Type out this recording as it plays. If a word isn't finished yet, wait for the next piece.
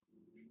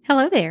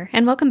Hello there,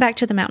 and welcome back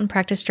to the Mountain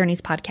Practice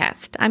Journeys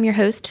podcast. I'm your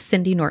host,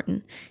 Cindy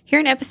Norton. Here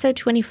in episode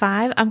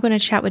 25, I'm going to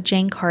chat with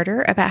Jane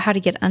Carter about how to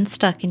get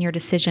unstuck in your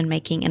decision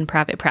making in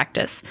private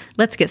practice.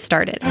 Let's get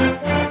started.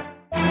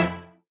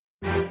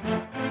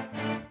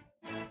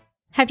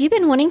 Have you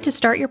been wanting to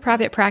start your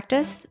private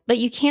practice, but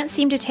you can't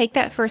seem to take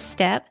that first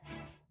step?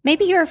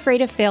 Maybe you're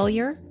afraid of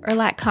failure or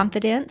lack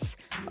confidence,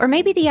 or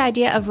maybe the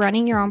idea of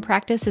running your own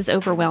practice is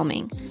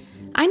overwhelming.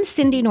 I'm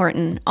Cindy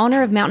Norton,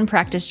 owner of Mountain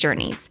Practice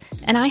Journeys,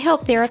 and I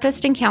help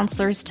therapists and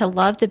counselors to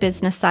love the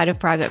business side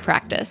of private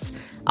practice.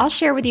 I'll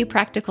share with you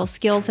practical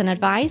skills and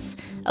advice,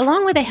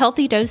 along with a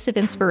healthy dose of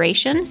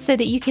inspiration so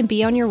that you can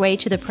be on your way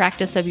to the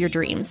practice of your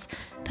dreams.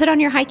 Put on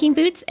your hiking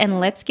boots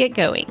and let's get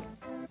going.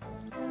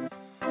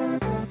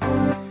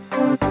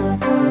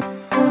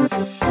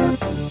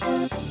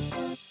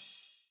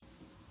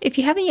 If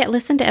you haven't yet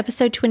listened to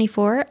episode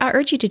 24, I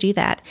urge you to do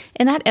that.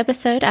 In that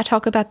episode, I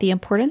talk about the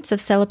importance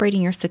of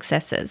celebrating your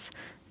successes.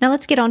 Now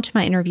let's get on to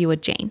my interview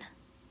with Jane.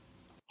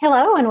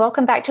 Hello, and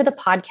welcome back to the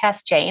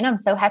podcast, Jane. I'm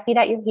so happy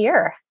that you're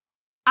here.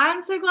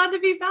 I'm so glad to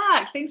be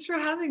back. Thanks for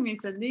having me,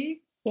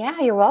 Cindy.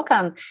 Yeah, you're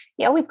welcome.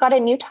 Yeah, we've got a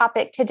new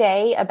topic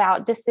today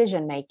about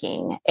decision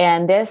making,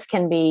 and this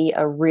can be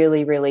a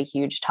really, really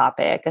huge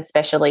topic,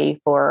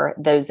 especially for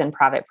those in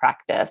private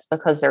practice,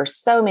 because there's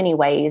so many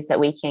ways that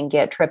we can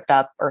get tripped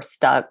up or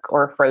stuck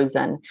or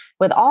frozen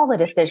with all the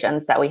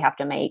decisions that we have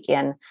to make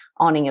in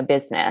owning a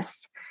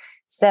business.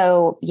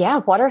 So,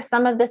 yeah, what are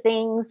some of the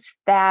things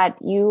that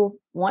you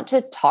want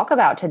to talk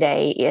about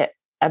today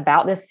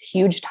about this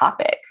huge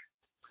topic?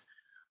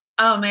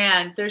 Oh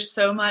man, there's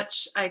so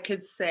much I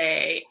could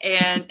say.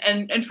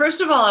 And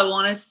first of all, I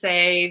want to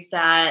say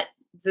that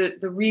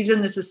the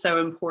reason this is so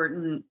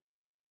important,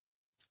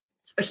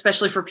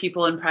 especially for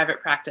people in private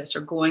practice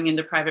or going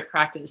into private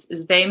practice,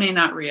 is they may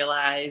not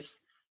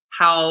realize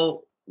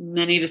how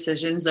many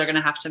decisions they're going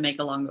to have to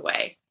make along the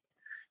way.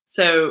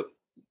 So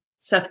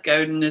Seth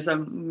Godin is a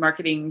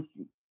marketing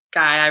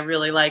guy I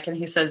really like, and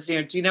he says,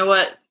 do you know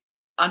what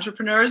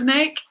entrepreneurs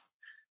make?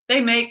 They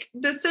make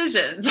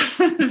decisions.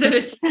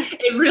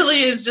 It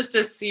really is just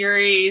a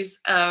series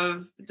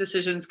of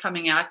decisions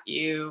coming at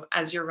you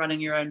as you're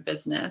running your own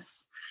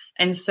business.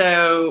 And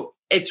so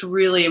it's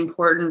really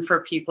important for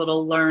people to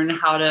learn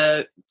how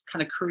to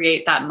kind of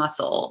create that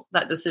muscle,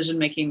 that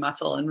decision-making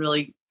muscle, and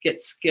really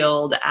get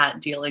skilled at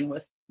dealing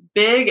with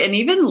big and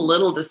even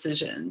little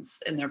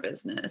decisions in their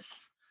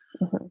business.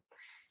 Mm-hmm.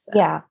 So.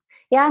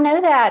 Yeah, I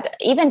know that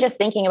even just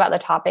thinking about the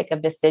topic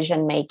of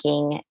decision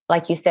making,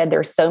 like you said,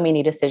 there's so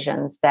many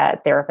decisions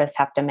that therapists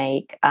have to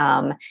make,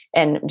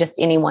 and just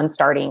anyone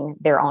starting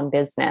their own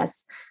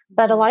business.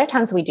 But a lot of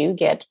times we do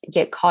get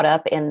caught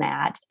up in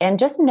that, and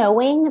just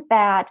knowing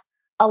that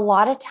a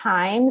lot of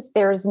times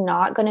there's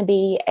not going to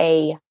be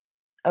a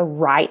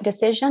right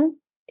decision.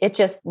 It's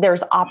just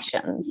there's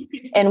options,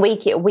 and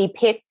we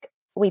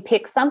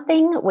pick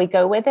something, we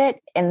go with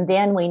it, and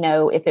then we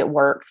know if it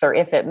works or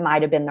if it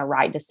might have been the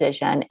right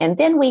decision. And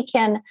then we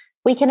can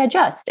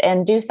adjust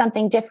and do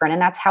something different.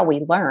 And that's how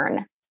we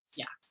learn.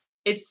 Yeah.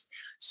 It's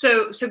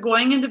so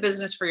going into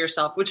business for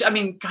yourself, which, I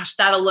mean, gosh,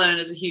 that alone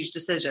is a huge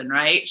decision,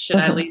 right? Should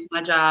I leave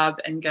my job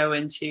and go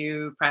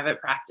into private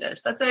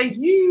practice? That's a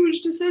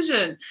huge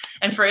decision.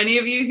 And for any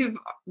of you who've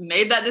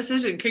made that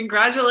decision,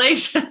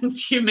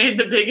 congratulations, you made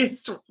the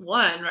biggest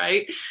one,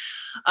 right?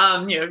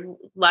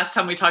 Last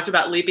time we talked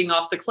about leaping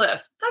off the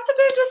cliff. That's a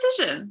big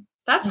decision.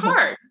 That's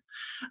hard.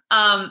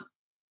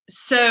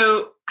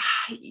 So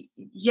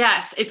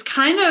yes, it's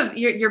kind of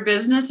your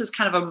business is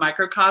kind of a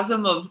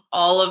microcosm of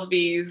all of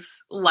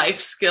these life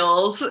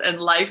skills and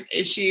life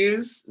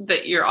issues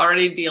that you're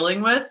already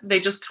dealing with.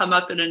 They just come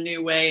up in a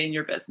new way in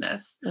your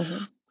business.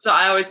 Mm-hmm. So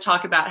I always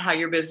talk about how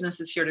your business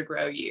is here to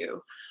grow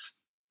you.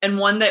 And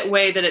one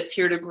way that it's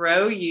here to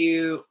grow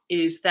you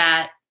is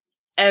that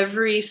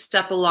every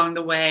step along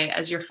the way,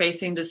 as you're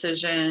facing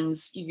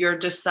decisions, you're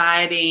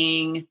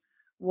deciding,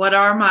 what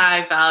are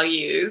my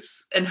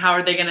values and how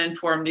are they going to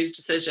inform these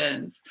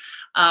decisions?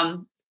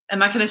 Am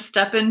I going to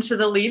step into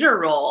the leader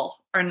role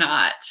or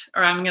not?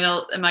 Or am I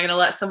going to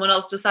let someone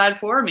else decide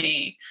for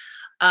me?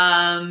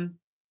 Can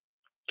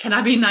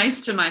I be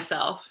nice to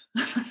myself?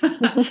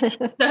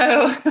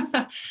 So,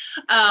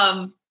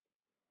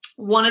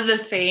 one of the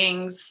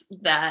things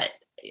that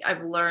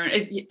I've learned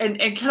is, and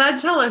can I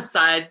tell a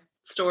side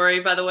story,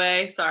 by the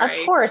way?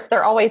 Sorry. Of course,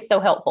 they're always so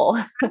helpful.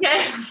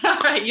 Okay. All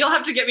right. You'll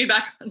have to get me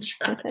back on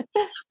track.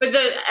 But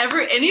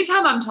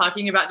anytime I'm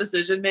talking about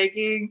decision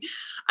making,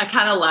 I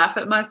kind of laugh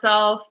at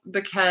myself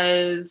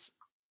because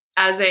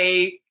as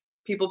a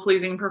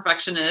people-pleasing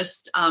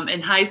perfectionist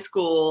in high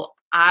school,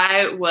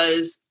 I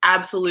was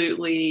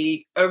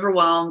absolutely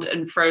overwhelmed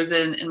and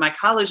frozen in my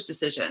college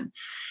decision.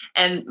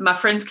 And my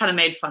friends kind of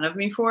made fun of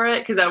me for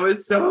it because I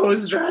was so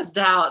stressed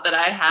out that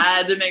I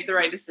had to make the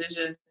right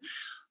decision.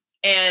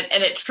 And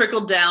it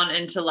trickled down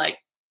into like,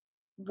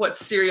 what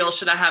cereal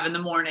should I have in the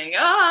morning?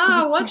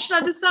 What should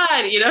I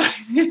decide?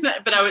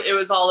 But it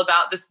was all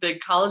about this big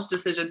college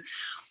decision.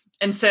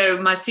 And so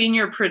my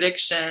senior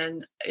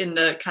prediction in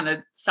the kind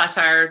of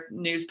satire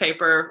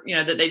newspaper,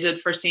 that they did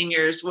for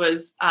seniors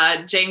was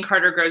Jane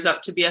Carter grows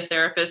up to be a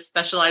therapist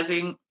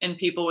specializing in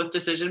people with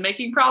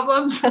decision-making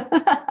problems.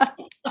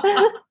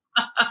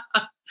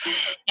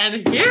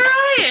 And here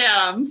I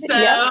am.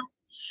 So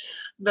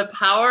the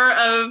power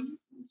of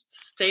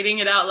stating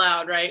it out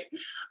loud, right?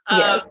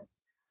 Yes.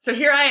 So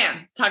here I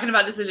am talking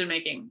about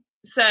decision-making.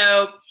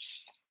 So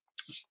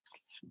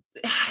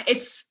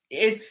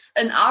it's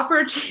an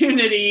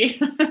opportunity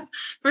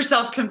for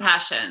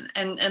self-compassion.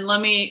 And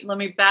let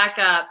me back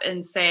up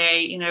and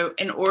say,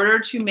 in order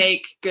to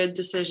make good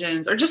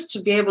decisions, or just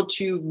to be able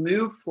to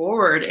move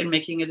forward in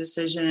making a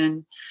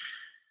decision,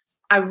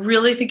 I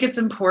really think it's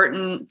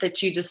important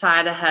that you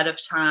decide ahead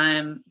of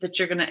time that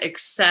you're going to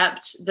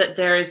accept that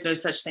there is no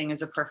such thing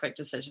as a perfect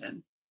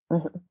decision.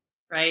 Mm-hmm.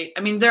 Right? I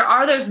mean, there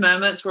are those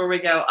moments where we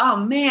go, oh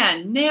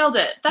man, nailed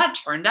it. That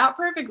turned out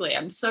perfectly.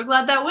 I'm so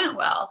glad that went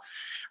well.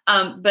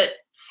 But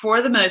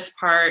for the most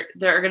part,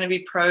 there are going to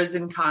be pros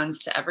and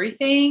cons to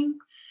everything.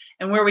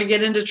 And where we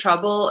get into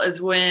trouble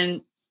is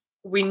when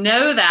we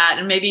know that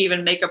and maybe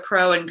even make a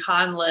pro and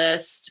con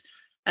list.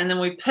 And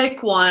then we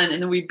pick one and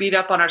then we beat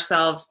up on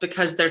ourselves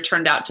because there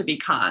turned out to be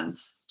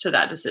cons to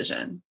that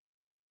decision.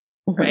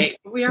 Mm-hmm. Right?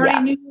 We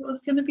already knew it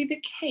was going to be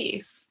the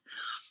case.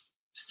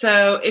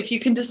 So if you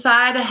can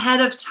decide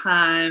ahead of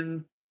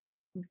time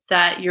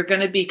that you're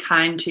going to be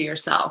kind to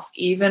yourself,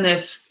 even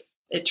if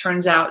it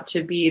turns out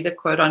to be the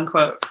quote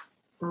unquote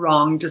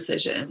wrong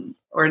decision,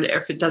 or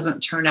if it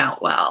doesn't turn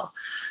out well,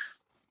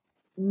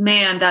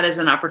 man, that is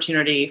an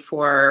opportunity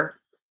for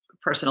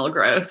personal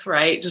growth,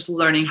 right? Just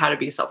learning how to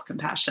be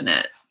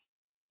self-compassionate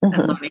and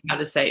learning how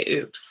to say,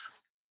 oops.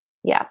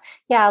 Yeah.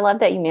 I love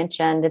that you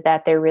mentioned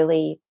that there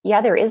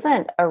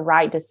isn't a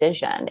right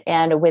decision.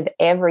 And with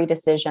every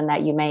decision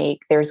that you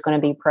make, there's going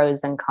to be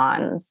pros and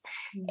cons.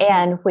 Mm-hmm.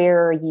 And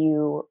where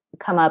you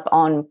come up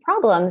on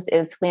problems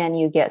is when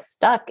you get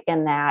stuck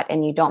in that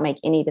and you don't make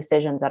any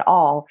decisions at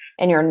all,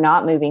 and you're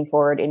not moving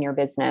forward in your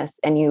business,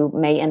 and you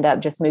may end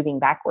up just moving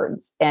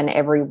backwards. And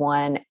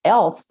everyone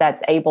else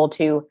that's able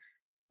to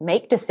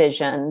make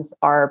decisions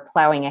are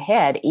plowing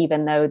ahead,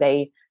 even though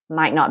they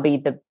might not be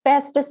the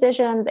best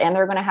decisions and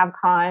they're going to have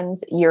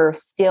cons. You're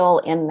still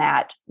in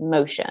that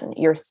motion.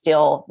 You're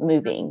still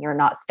moving. You're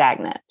not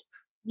stagnant.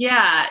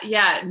 Yeah.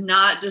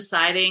 Not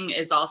deciding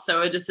is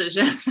also a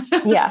decision.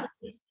 Yeah.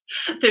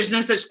 There's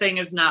no such thing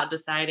as not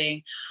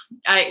deciding.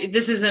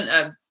 This isn't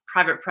a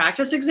private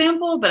practice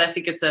example, but I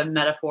think it's a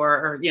metaphor,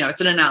 or, it's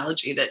an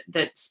analogy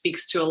that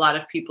speaks to a lot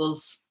of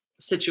people's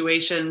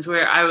situations,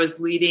 where I was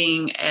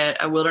leading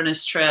a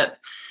wilderness trip,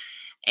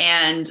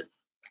 and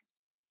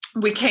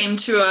we came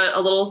to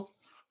a little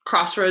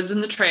crossroads in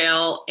the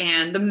trail,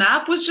 and the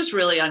map was just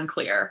really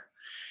unclear.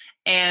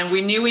 And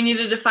we knew we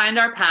needed to find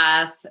our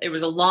path. It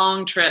was a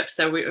long trip,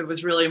 so it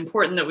was really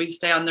important that we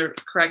stay on the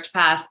correct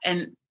path.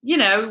 And,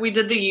 we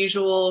did the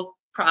usual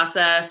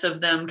process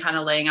of them kind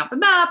of laying out the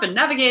map and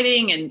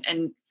navigating.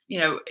 And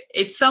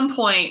at some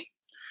point,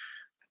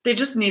 they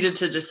just needed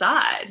to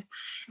decide.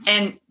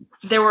 And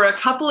there were a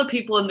couple of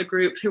people in the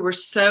group who were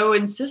so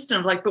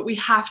insistent, but we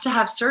have to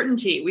have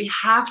certainty. We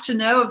have to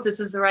know if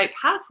this is the right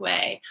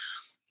pathway.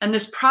 And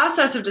this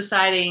process of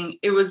deciding,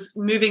 it was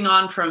moving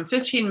on from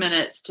 15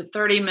 minutes to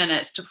 30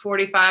 minutes to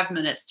 45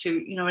 minutes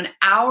to, an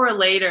hour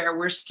later,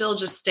 we're still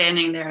just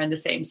standing there in the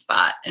same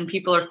spot, and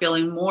people are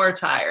feeling more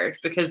tired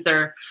because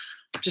they're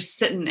just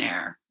sitting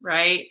there.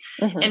 Right.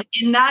 Mm-hmm. And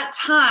in that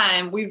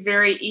time, we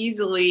very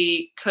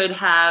easily could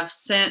have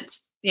sent,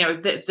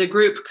 the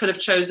group could have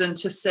chosen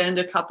to send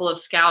a couple of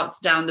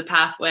scouts down the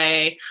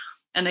pathway,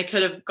 and they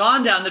could have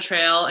gone down the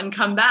trail and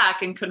come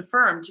back and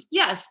confirmed,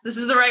 yes, this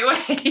is the right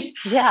way.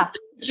 Yeah.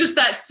 It's just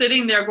that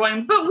sitting there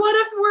going, but what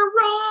if we're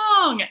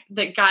wrong?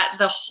 That got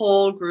the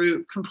whole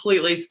group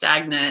completely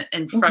stagnant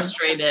and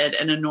frustrated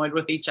and annoyed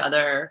with each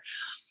other.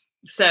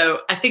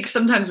 So I think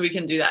sometimes we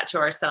can do that to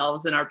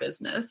ourselves in our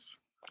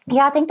business.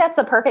 Yeah, I think that's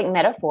a perfect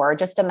metaphor.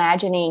 Just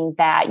imagining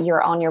that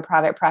you're on your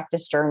private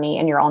practice journey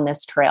and you're on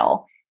this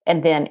trail,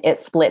 and then it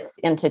splits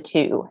into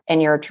two,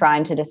 and you're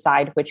trying to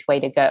decide which way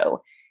to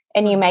go.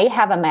 And you may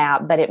have a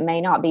map, but it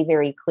may not be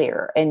very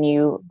clear, and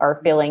you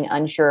are feeling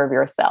unsure of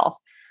yourself.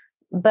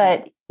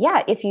 But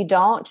yeah, if you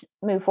don't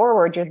move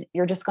forward,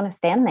 you're just going to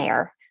stand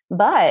there.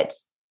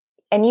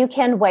 And you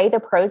can weigh the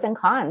pros and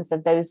cons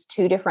of those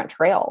two different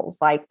trails.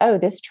 Like, oh,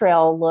 this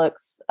trail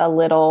looks a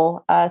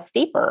little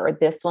steeper.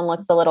 This one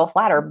looks a little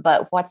flatter,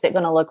 but what's it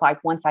going to look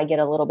like once I get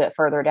a little bit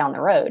further down the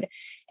road?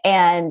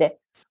 And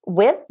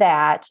with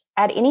that,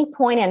 at any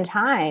point in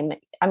time,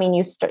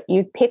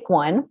 you pick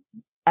one.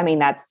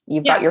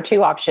 You've got your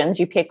two options.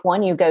 You pick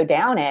one, you go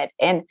down it,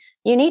 and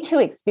you need to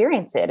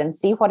experience it and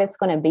see what it's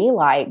going to be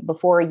like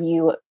before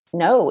you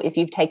know if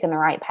you've taken the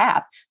right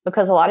path.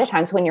 Because a lot of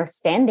times when you're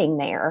standing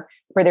there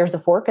where there's a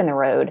fork in the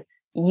road,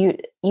 you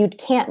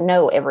can't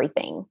know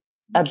everything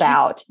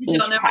about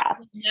each path.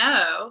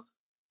 No.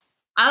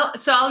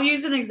 I'll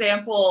use an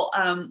example.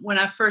 When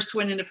I first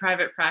went into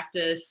private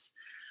practice,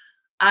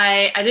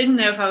 I didn't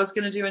know if I was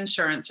going to do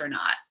insurance or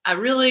not. I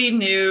really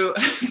knew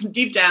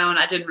deep down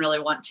I didn't really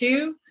want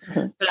to,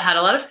 but I had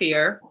a lot of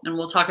fear, and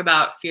we'll talk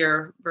about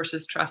fear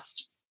versus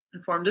trust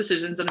informed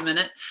decisions in a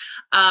minute.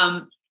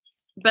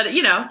 But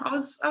you know, I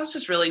was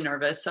just really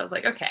nervous. So I was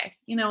like, okay,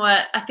 you know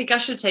what? I think I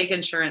should take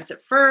insurance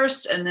at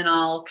first, and then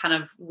I'll kind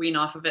of wean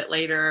off of it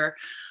later.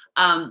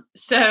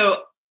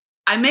 So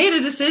I made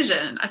a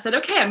decision. I said,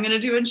 okay, I'm going to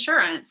do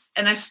insurance.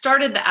 And I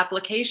started the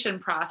application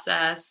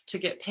process to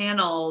get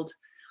paneled.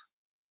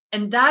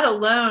 And that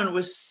alone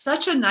was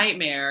such a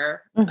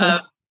nightmare.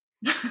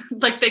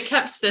 Like they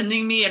kept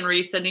sending me and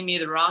resending me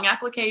the wrong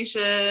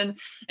application,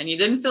 and you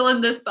didn't fill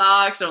in this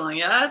box. And I'm like,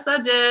 yes, I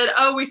did.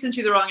 Oh, we sent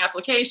you the wrong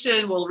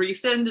application. We'll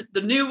resend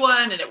the new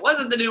one. And it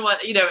wasn't the new one,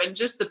 you know, and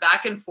just the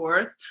back and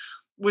forth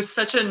was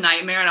such a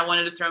nightmare. And I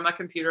wanted to throw my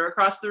computer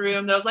across the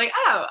room. That I was like,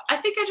 oh, I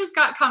think I just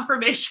got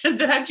confirmation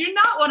that I do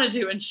not want to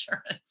do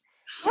insurance.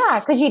 Yeah,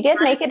 because you did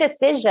make a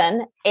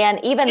decision. And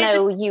even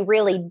though you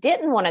really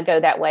didn't want to go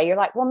that way, you're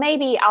like, well,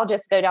 maybe I'll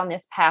just go down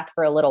this path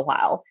for a little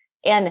while.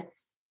 And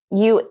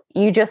you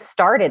just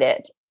started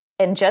it.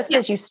 And just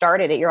as you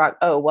started it, you're like,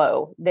 oh,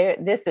 whoa,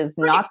 this is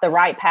not the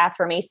right path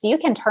for me. So you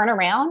can turn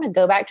around and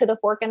go back to the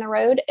fork in the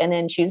road and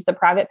then choose the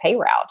private pay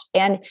route.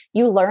 And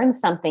you learn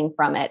something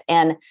from it.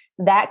 And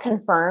that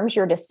confirms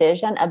your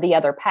decision of the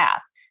other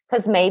path.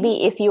 Because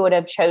maybe if you would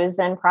have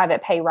chosen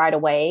private pay right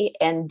away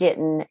and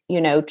didn't, you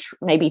know,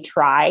 maybe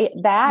try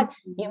that,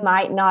 you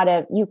might not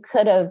have, you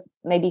could have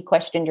maybe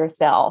questioned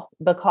yourself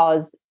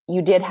because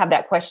you did have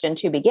that question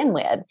to begin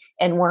with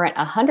and weren't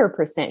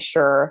 100%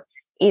 sure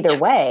either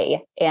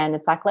way. And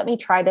it's like, let me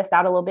try this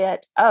out a little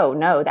bit. Oh,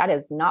 no, that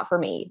is not for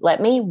me.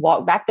 Let me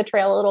walk back the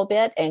trail a little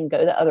bit and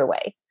go the other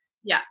way.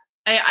 Yeah.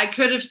 I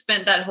could have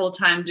spent that whole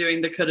time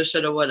doing the coulda,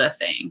 shoulda, woulda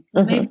thing.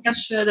 Maybe I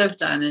should have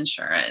done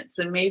insurance,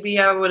 and maybe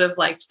I would have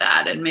liked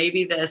that, and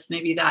maybe this,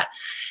 maybe that.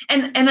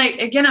 And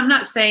I'm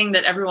not saying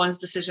that everyone's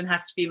decision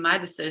has to be my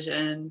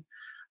decision.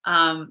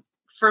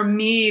 For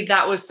me,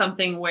 that was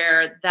something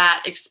where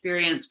that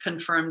experience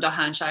confirmed a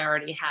hunch I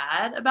already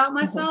had about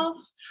myself.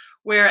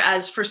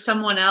 Whereas for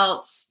someone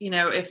else, you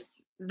know, if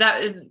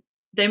that,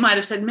 they might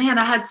have said, man,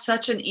 I had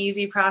such an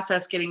easy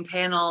process getting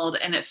paneled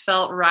and it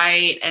felt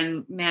right.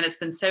 And man, it's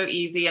been so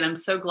easy. And I'm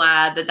so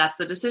glad that that's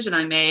the decision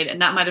I made.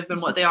 And that might've been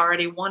what they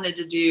already wanted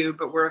to do,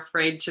 but were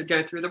afraid to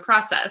go through the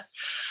process.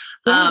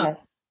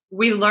 Yes.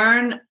 We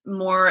learn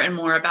more and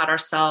more about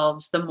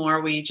ourselves the more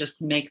we just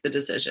make the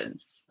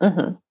decisions.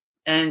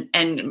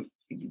 And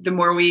the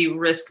more we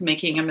risk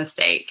making a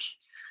mistake.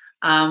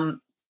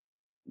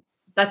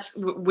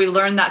 We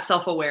learn that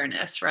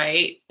self-awareness,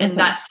 right? And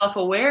that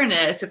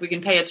self-awareness, if we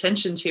can pay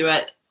attention to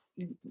it,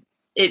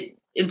 it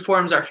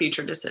informs our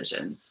future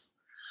decisions.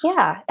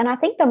 Yeah. And I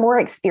think the more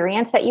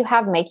experience that you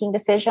have making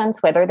decisions,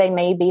 whether they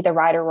may be the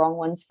right or wrong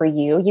ones for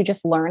you, you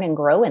just learn and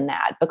grow in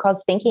that.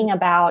 Because thinking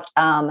about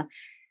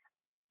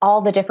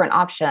all the different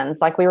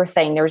options, like we were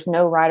saying, there's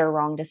no right or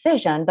wrong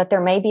decision, but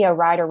there may be a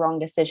right or wrong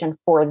decision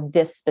for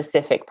this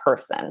specific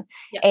person.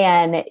 Yeah.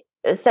 And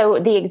so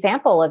the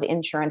example of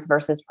insurance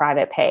versus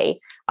private pay,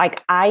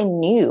 like I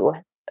knew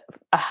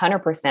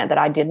 100% that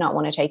I did not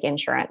want to take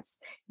insurance.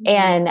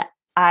 And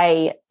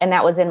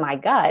that was in my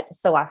gut.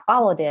 So I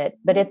followed it,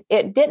 but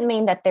it didn't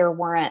mean that there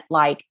weren't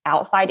like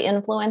outside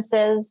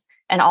influences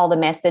and all the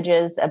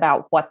messages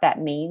about what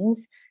that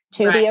means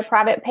to be a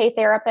private pay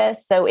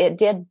therapist. So it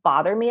did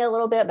bother me a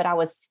little bit, but I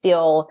was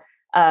still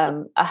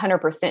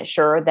 100%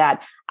 sure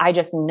that I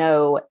just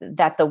know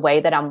that the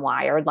way that I'm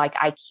wired, like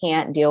I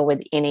can't deal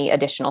with any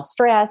additional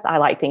stress. I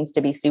like things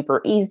to be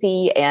super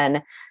easy.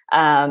 And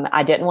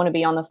I didn't want to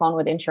be on the phone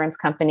with insurance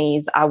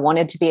companies. I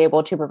wanted to be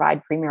able to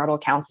provide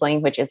premarital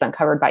counseling, which isn't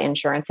covered by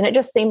insurance. And it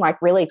just seemed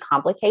like really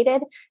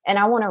complicated. And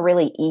I want a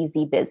really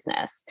easy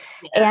business.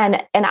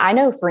 Yeah. And I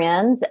know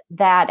friends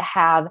that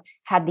have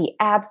had the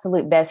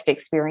absolute best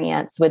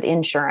experience with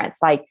insurance,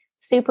 like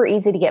super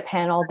easy to get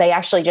paneled. They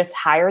actually just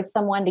hired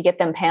someone to get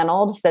them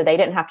paneled. So they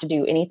didn't have to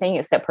do anything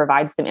except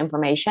provide some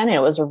information. And it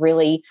was a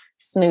really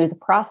smooth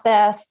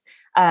process.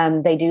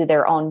 They do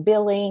their own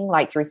billing,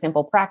 like through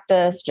Simple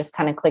Practice, just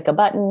kind of click a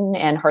button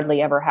and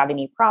hardly ever have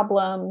any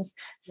problems.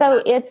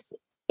 So it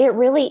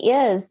really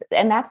is.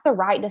 And that's the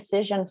right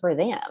decision for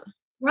them.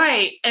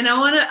 Right. And I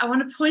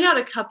want to point out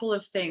a couple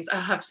of things. I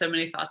have so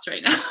many thoughts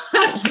right now.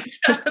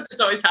 This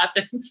always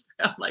happens.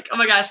 I'm like, oh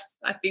my gosh,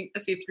 I think I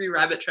see 3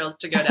 rabbit trails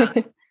to go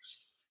down.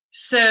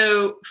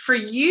 So for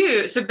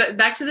you,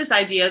 back to this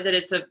idea that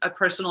it's a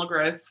personal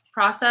growth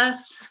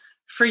process.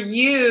 For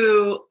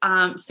you,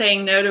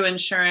 saying no to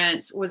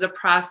insurance was a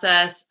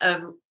process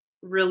of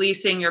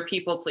releasing your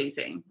people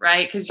pleasing,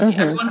 right? Because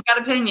everyone's got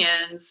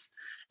opinions.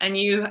 And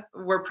you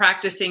were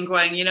practicing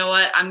going, you know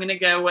what, I'm going to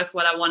go with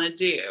what I want to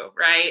do,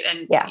 right?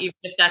 And even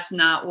if that's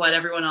not what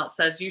everyone else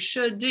says you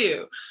should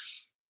do.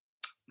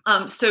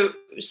 So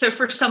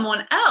for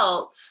someone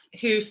else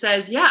who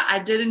says, yeah, I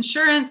did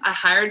insurance, I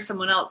hired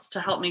someone else to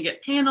help me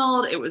get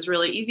paneled, it was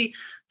really easy.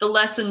 The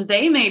lesson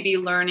they may be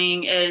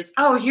learning is,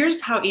 oh,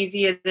 here's how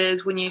easy it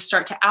is when you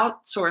start to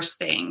outsource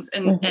things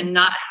and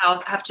not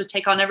have to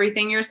take on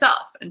everything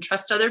yourself and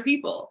trust other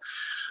people.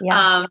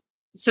 Yeah.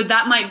 So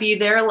that might be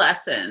their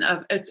lesson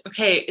of it's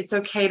okay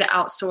to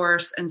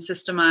outsource and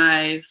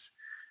systemize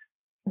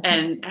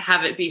and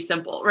have it be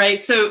simple, right?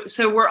 So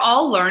we're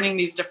all learning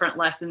these different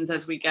lessons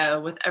as we go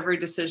with every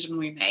decision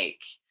we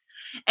make.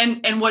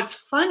 And what's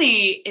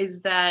funny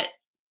is that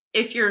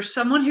if you're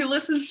someone who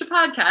listens to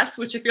podcasts,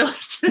 which if you're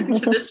listening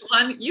to this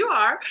one, you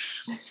are,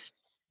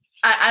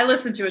 I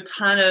listen to a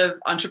ton of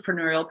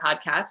entrepreneurial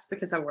podcasts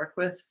because I work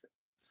with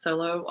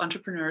solo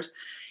entrepreneurs.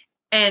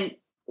 And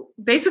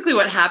basically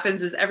what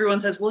happens is everyone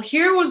says, well,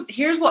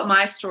 here's what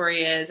my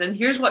story is, and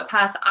here's what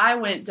path I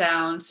went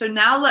down. So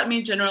now let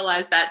me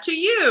generalize that to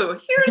you.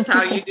 Here's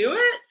how you do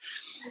it.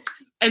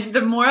 And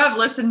the more I've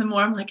listened, the more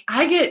I'm like,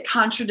 I get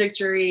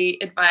contradictory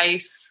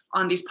advice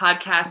on these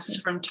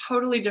podcasts from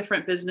totally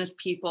different business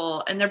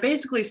people. And they're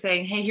basically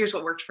saying, hey, here's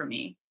what worked for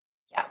me.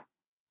 Yeah.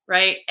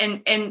 Right.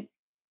 And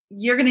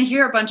you're going to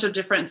hear a bunch of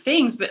different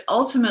things, but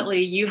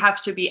ultimately you have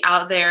to be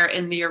out there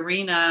in the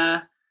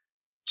arena,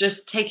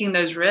 just taking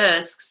those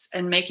risks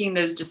and making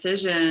those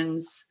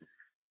decisions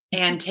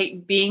and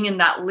being in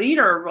that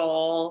leader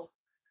role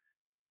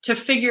to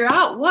figure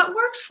out what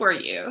works for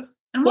you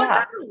and what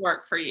doesn't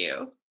work for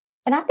you.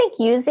 And I think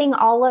using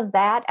all of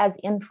that as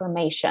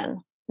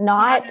information,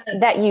 not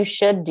that you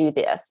should do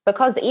this,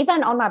 because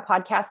even on my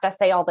podcast, I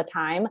say all the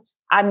time,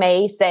 I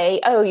may say,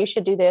 oh, you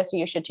should do this or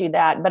you should do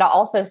that. But I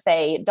also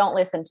say, don't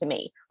listen to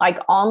me. Like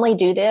only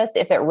do this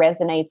if it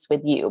resonates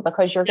with you,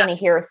 because you're going to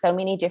hear so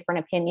many different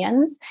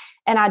opinions.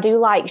 And I do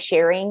like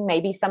sharing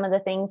maybe some of the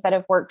things that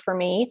have worked for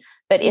me.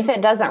 But if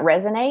it doesn't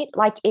resonate,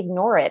 like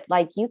ignore it.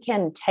 Like you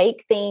can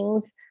take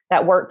things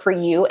that work for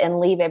you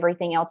and leave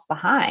everything else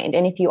behind.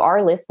 And if you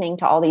are listening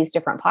to all these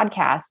different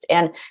podcasts,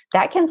 and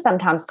that can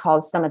sometimes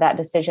cause some of that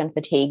decision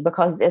fatigue,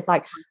 because it's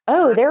like,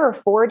 oh, there are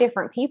 4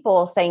 different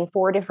people saying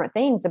 4 different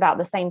things about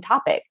the same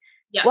topic.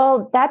 Yeah.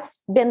 Well, that's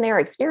been their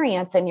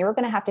experience, and you're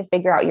going to have to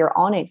figure out your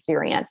own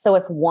experience. So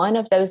if one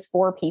of those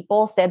 4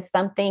 people said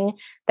something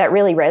that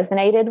really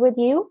resonated with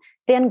you,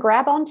 then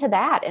grab onto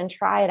that and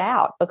try it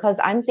out. Because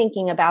I'm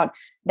thinking about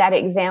that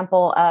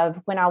example of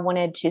when I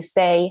wanted to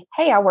say,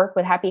 hey, I work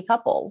with happy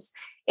couples.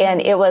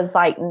 And it was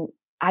like,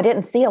 I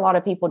didn't see a lot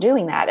of people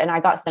doing that. And I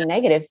got some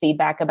negative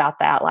feedback about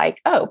that.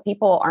 Like, oh,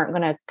 people aren't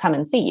going to come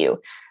and see you.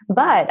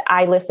 But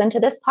I listened to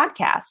this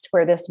podcast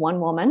where this one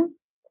woman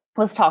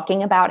was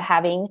talking about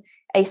having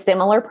a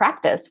similar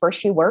practice where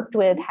she worked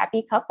with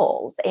happy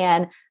couples.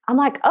 And I'm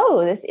like,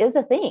 oh, this is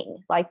a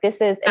thing. Like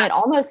this is, and it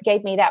almost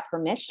gave me that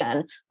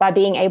permission by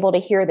being able to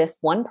hear this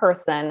one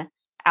person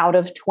out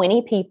of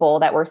 20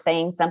 people that were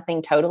saying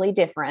something totally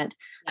different.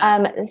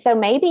 So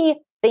maybe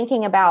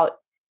thinking about,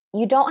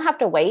 you don't have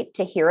to wait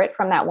to hear it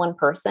from that one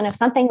person. If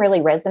something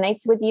really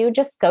resonates with you,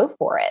 just go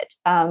for it,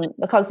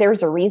 because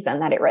there's a reason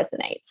that it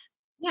resonates.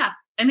 Yeah.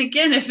 And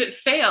again, if it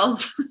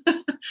fails,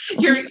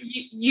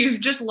 you've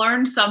just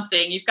learned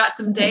something. You've got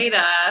some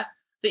data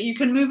that you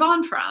can move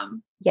on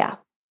from. Yeah.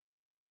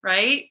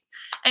 Right.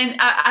 And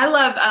I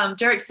love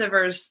Derek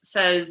Sivers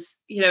says,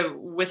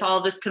 with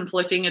all this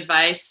conflicting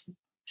advice,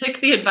 pick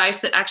the advice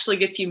that actually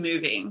gets you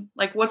moving.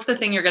 Like, what's the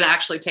thing you're going to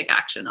actually take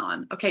action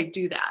on? Okay,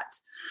 do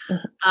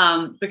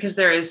that. Because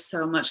there is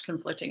so much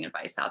conflicting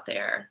advice out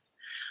there.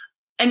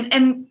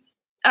 And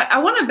I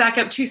want to back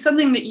up to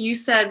something that you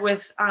said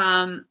with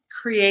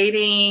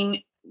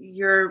creating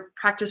your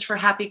practice for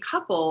happy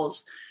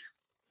couples.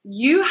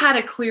 You had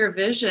a clear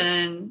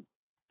vision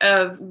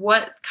of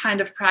what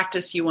kind of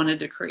practice you wanted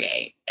to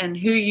create and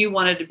who you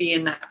wanted to be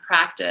in that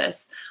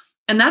practice.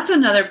 And that's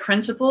another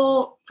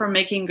principle for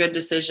making good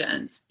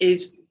decisions,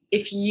 is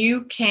if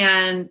you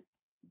can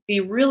be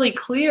really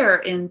clear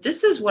in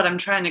this is what I'm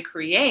trying to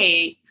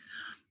create,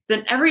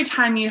 then every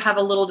time you have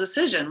a little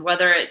decision,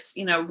 whether it's,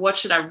 what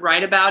should I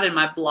write about in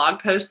my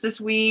blog post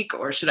this week,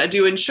 or should I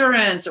do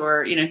insurance,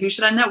 or, who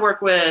should I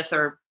network with,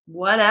 or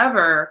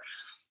whatever,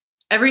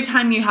 every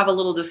time you have a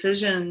little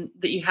decision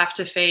that you have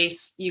to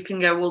face, you can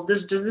go, well,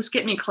 does this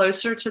get me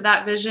closer to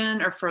that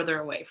vision or further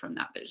away from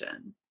that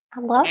vision?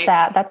 I love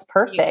that. That's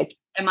perfect.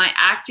 Am I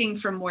acting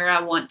from where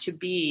I want to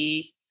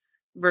be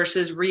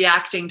versus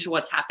reacting to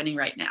what's happening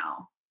right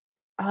now?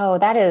 Oh,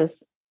 that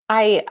is,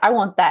 I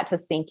want that to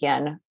sink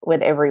in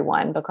with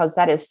everyone, because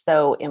that is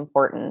so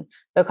important,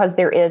 because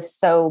there is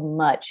so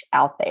much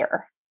out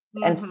there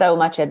and so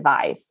much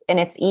advice,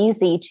 and it's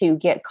easy to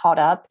get caught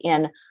up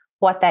in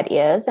what that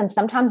is. And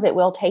sometimes it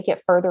will take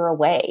it further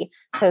away.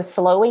 So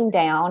slowing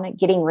down,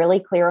 getting really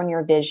clear on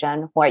your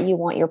vision, what you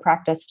want your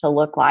practice to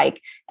look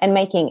like, and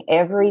making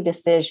every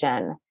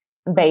decision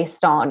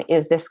based on,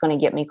 is this going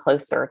to get me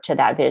closer to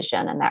that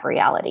vision and that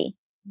reality?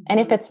 And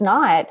if it's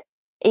not,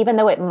 even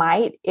though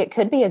it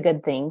could be a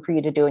good thing for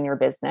you to do in your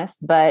business,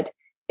 but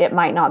it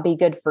might not be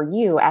good for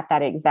you at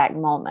that exact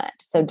moment.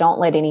 So don't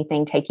let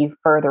anything take you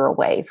further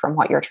away from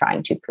what you're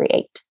trying to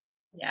create.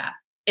 Yeah.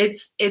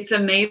 it's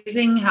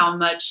amazing how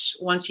much,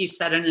 once you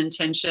set an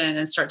intention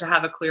and start to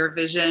have a clear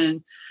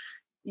vision,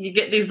 you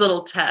get these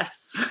little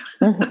tests.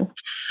 Mm-hmm.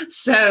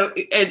 So,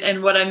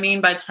 and what I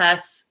mean by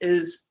tests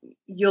is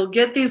you'll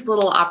get these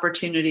little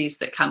opportunities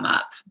that come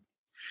up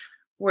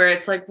where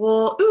it's like,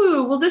 well,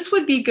 this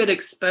would be good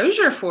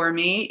exposure for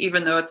me,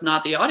 even though it's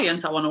not the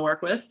audience I want to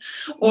work with.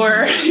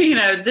 Or,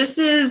 this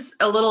is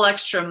a little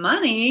extra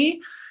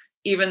money,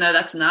 even though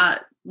that's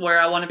not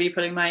where I want to be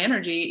putting my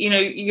energy.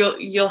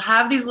 You'll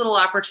have these little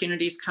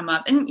opportunities come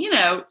up. And,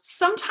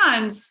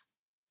 sometimes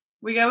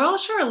we go, well,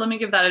 sure, let me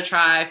give that a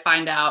try,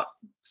 find out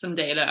some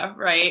data,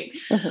 right?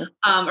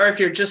 Mm-hmm. Or if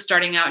you're just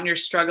starting out and you're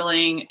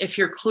struggling, if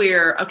you're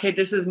clear, okay,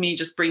 this is me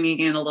just bringing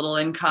in a little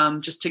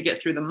income just to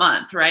get through the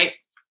month, right?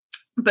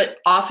 But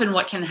often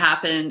what can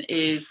happen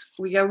is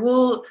we go,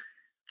 well,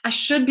 I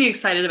should be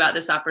excited about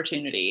this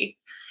opportunity.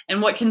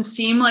 And what can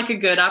seem like a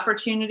good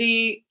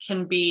opportunity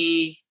can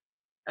be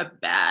a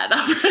bad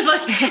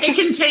opportunity. It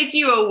can take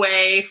you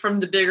away from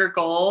the bigger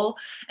goal.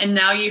 And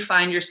now you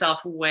find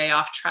yourself way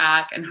off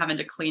track and having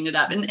to clean it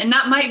up. And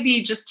that might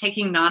be just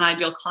taking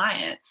non-ideal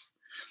clients.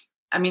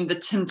 I mean, the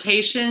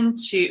temptation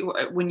to,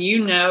 when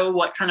you know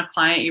what kind of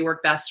client you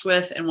work best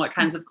with and what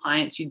kinds of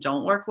clients you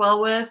don't work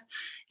well with,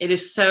 it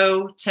is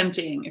so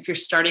tempting, if you're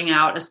starting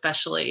out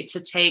especially, to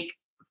take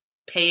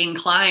paying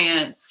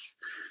clients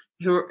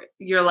who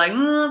you're like,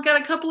 I've got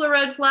a couple of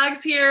red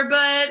flags here, but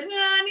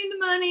I need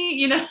the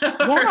money,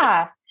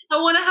 Yeah. I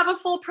want to have a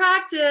full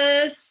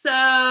practice.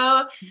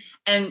 So,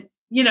 and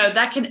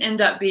that can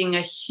end up being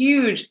a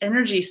huge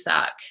energy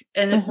suck,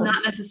 and it's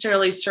not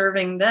necessarily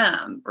serving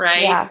them,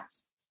 right? Yeah.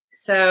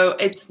 So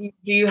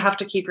you have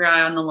to keep your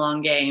eye on the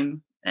long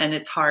game, and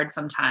it's hard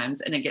sometimes,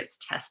 and it gets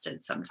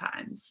tested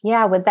sometimes.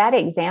 Yeah. With that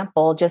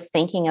example, just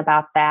thinking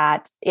about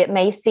that, it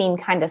may seem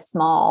kind of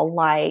small,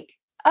 like,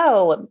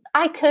 oh,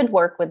 I could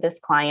work with this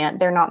client.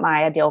 They're not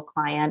my ideal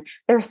client.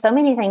 There's so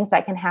many things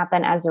that can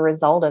happen as a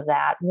result of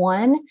that.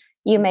 One,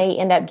 you may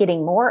end up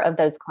getting more of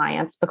those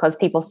clients because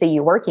people see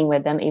you working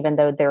with them, even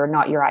though they're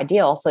not your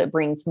ideal. So it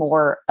brings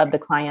more of the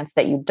clients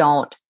that you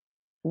don't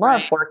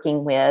love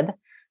working with.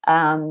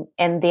 And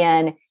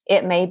then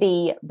it may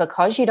be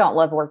because you don't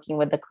love working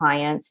with the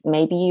clients,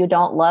 maybe you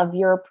don't love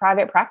your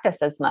private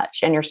practice as much,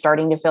 and you're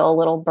starting to feel a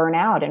little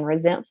burnout and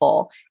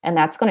resentful. And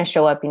that's going to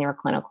show up in your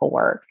clinical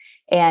work.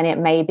 And it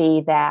may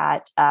be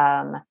that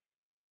I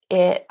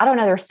don't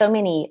know, there's so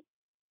many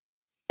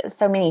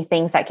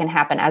things that can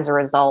happen as a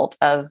result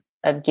of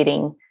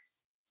getting,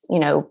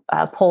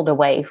 pulled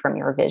away from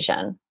your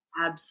vision.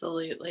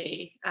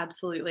 Absolutely.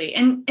 Absolutely.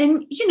 And,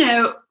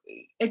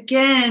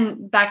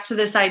 again, back to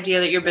this idea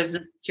that your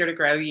business is here to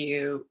grow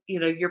you,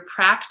 your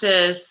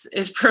practice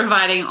is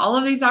providing all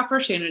of these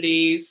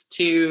opportunities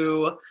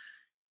to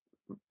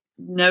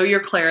know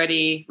your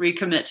clarity,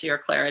 recommit to your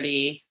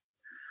clarity.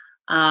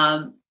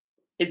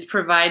 It's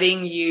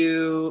providing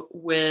you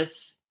with,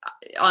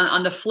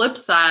 on the flip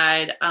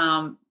side,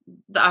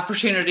 the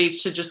opportunity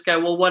to just go,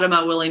 well, what am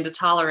I willing to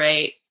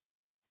tolerate?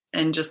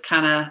 And just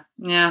kind of,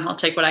 I'll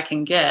take what I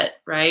can get.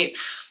 Right.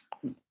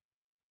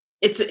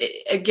 It's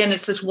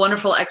this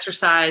wonderful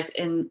exercise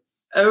in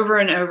over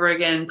and over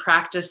again,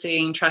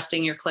 practicing,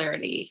 trusting your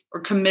clarity,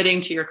 or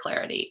committing to your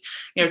clarity,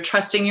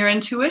 trusting your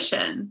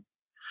intuition.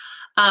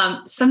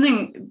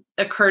 Something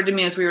occurred to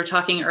me as we were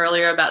talking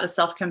earlier about the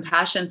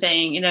self-compassion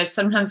thing.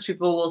 Sometimes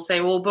people will say,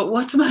 well, but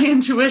what's my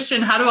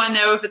intuition? How do I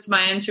know if it's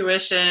my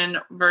intuition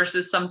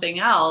versus something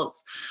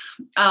else?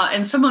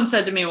 And someone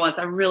said to me once,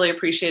 I really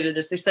appreciated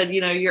this. They said,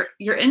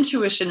 your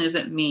intuition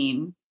isn't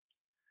mean.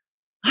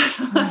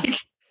 Like,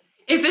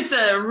 if it's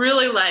a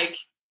really like,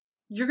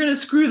 you're going to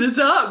screw this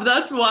up,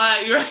 that's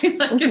why, right?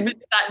 Like, if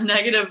it's that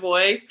negative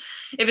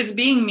voice, if it's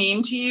being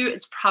mean to you,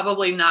 it's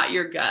probably not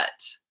your gut.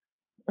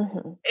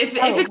 Mm-hmm. If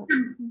it's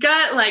your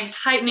gut like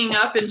tightening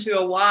up into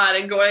a wad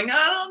and going,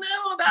 I don't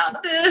know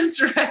about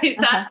this, right?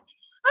 That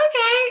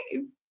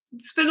okay,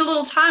 spend a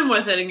little time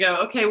with it and go,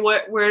 okay,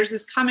 where's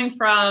this coming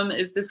from?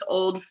 Is this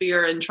old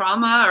fear and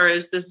trauma, or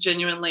is this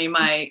genuinely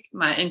my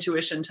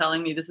intuition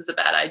telling me this is a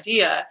bad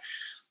idea?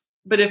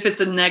 But if it's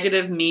a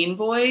negative, mean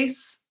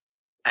voice,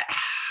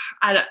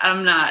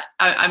 I'm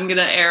going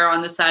to err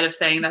on the side of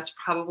saying that's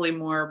probably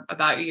more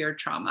about your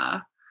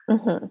trauma.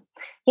 Mm-hmm.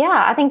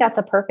 Yeah, I think that's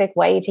a perfect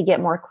way to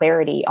get more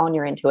clarity on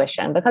your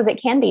intuition, because it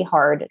can be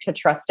hard to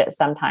trust it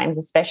sometimes,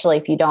 especially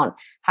if you don't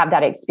have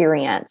that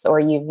experience, or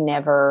you've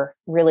never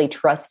really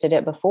trusted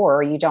it before,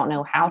 or you don't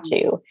know how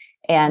to.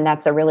 And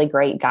that's a really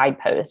great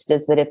guidepost,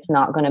 is that it's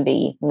not going to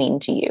be mean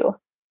to you.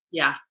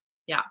 Yeah.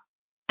 Yeah.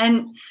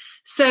 And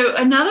so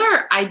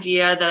another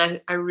idea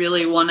that I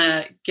really want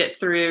to get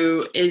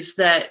through is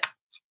that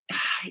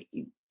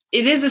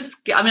it is a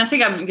skill. I mean,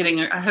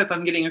 I hope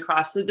I'm getting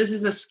across that this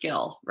is a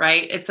skill,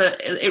 right?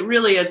 It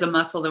really is a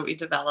muscle that we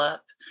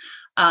develop.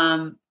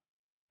 And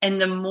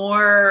the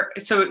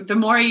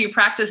more you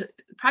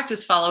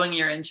practice following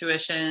your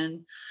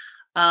intuition,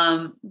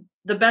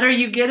 the better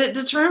you get at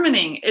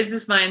determining, is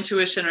this my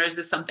intuition or is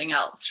this something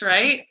else?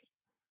 Right.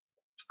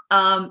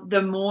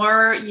 the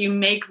more you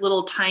make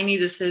little tiny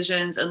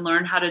decisions and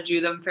learn how to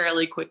do them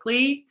fairly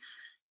quickly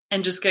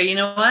and just go, you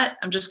know what,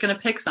 I'm just going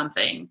to pick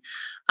something.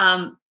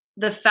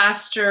 The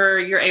faster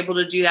you're able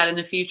to do that in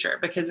the future,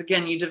 because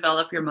again, you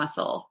develop your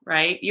muscle,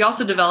 right? You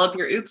also develop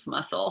your oops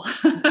muscle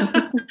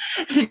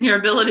and your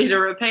ability to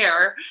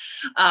repair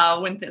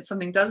when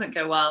something doesn't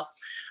go well.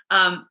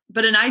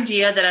 But an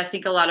idea that I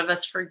think a lot of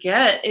us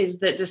forget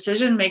is that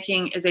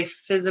decision-making is a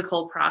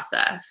physical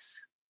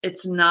process.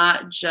 It's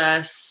not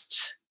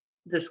just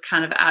this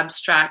kind of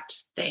abstract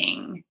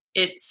thing.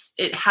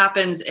 It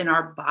happens in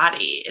our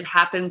body. It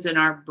happens in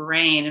our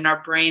brain, and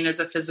our brain is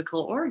a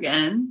physical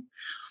organ.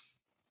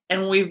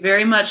 And we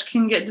very much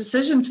can get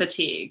decision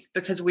fatigue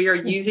because we are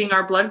using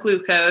our blood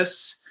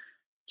glucose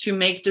to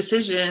make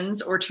decisions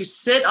or to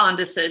sit on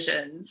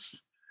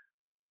decisions.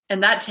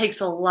 And that takes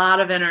a lot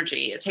of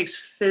energy. It takes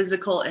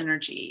physical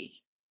energy.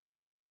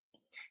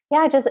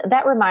 Yeah,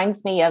 that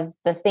reminds me of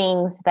the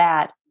things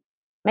that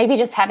maybe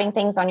just having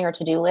things on your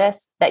to-do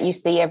list that you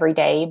see every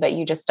day, but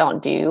you just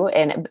don't do,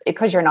 and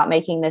because you're not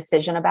making a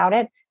decision about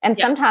it. And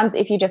sometimes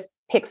if you just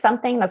pick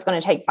something that's going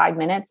to take 5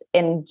 minutes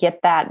and get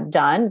that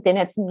done, then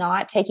it's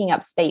not taking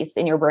up space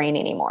in your brain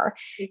anymore.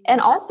 Mm-hmm.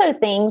 And also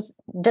things,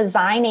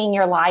 designing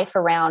your life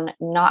around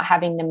not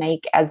having to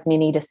make as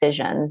many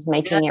decisions,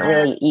 making it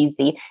really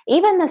easy.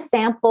 Even the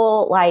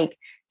sample, like,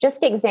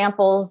 just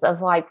examples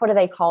of like, what do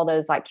they call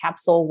those, like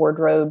capsule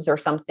wardrobes or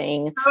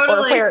something,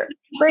 totally. or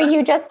where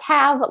you just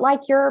have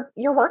like your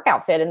work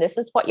outfit and this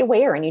is what you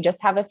wear, and you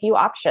just have a few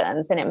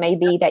options. And it may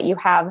be that you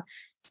have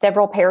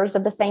several pairs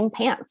of the same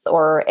pants,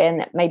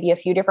 and maybe a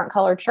few different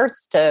colored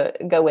shirts to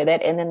go with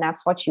it. And then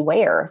that's what you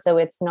wear. So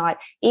it's not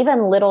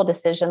even little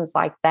decisions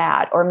like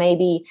that. Or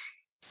maybe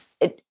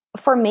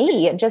for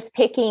me, just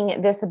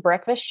picking this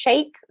breakfast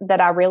shake that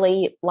I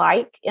really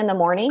like in the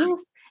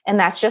mornings. And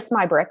that's just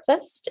my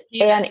breakfast.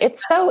 Yeah. And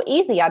it's so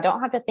easy. I don't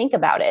have to think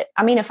about it.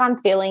 I mean, if I'm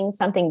feeling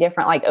something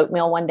different, like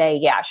oatmeal one day,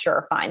 yeah,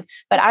 sure, fine.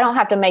 But I don't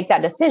have to make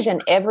that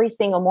decision every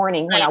single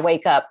morning when I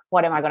wake up.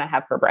 What am I going to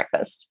have for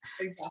breakfast?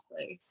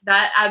 Exactly.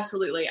 That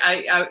absolutely.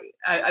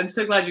 I'm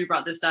so glad you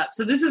brought this up.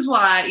 So this is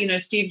why,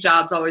 Steve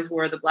Jobs always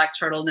wore the black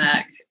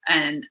turtleneck,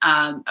 and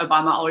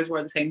Obama always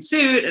wore the same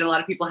suit. And a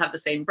lot of people have the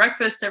same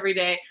breakfast every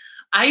day.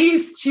 I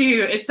used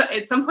to,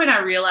 at some point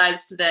I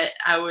realized that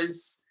I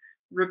was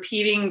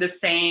repeating the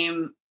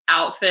same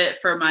outfit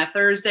for my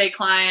Thursday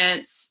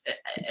clients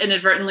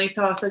inadvertently.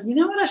 So I said, you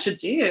know what I should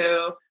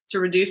do to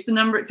reduce the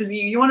number, because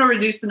you want to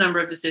reduce the number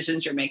of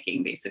decisions you're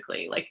making,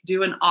 basically, like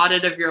do an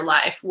audit of your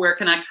life. Where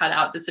can I cut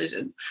out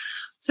decisions?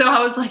 So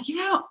I was like,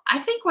 I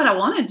think what I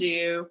want to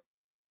do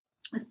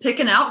is pick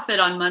an outfit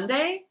on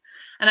Monday,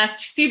 and I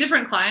see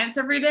different clients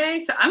every day.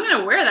 So I'm going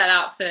to wear that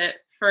outfit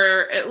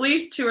for at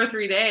least 2 or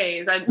 3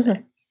 days.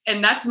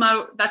 And that's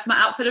my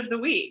outfit of the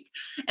week.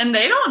 And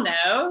they don't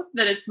know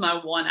that it's my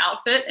one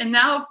outfit. And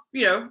now,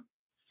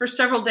 for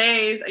several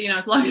days,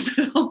 as long as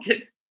I don't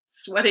get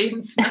sweaty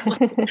and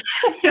smelly,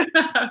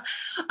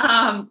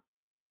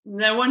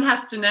 no one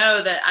has to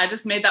know that I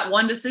just made that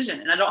one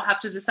decision, and I don't have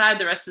to decide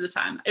the rest of the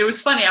time. It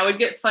was funny. I would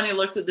get funny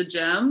looks at the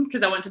gym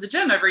because I went to the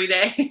gym every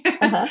day.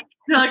 Uh-huh.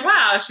 They're like,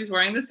 wow, she's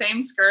wearing the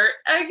same skirt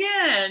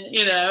again.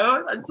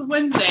 It's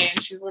Wednesday,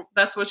 and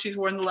that's what she's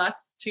worn the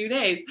last 2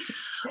 days.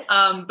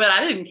 But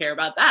I didn't care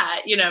about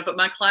that, but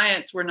my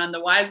clients were none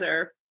the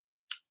wiser.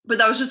 But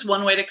that was just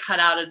one way to cut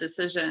out a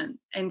decision.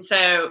 And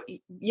so,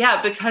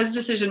 because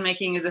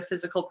decision-making is a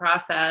physical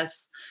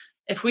process,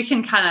 if we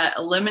can kind of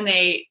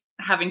eliminate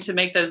having to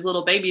make those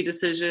little baby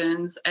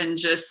decisions and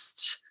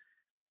just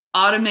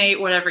automate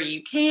whatever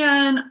you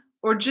can,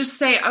 or just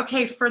say,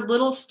 okay, for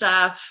little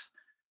stuff,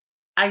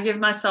 I give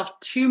myself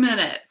 2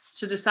 minutes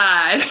to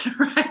decide,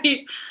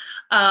 right?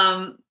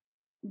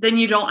 Then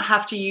you don't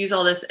have to use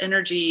all this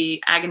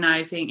energy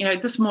agonizing.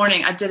 This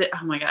morning I did it.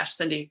 Oh my gosh,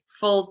 Cindy,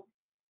 full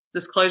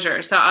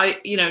disclosure. So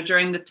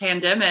during the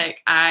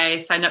pandemic, I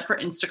signed up for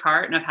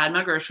Instacart, and I've had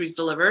my groceries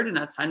delivered, and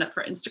I'd signed up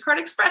for Instacart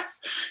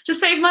Express to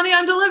save money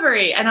on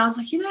delivery. And I was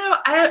like,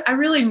 I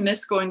really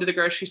miss going to the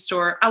grocery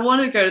store. I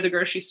want to go to the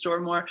grocery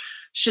store more.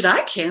 Should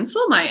I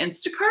cancel my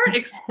Instacart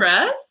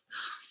Express?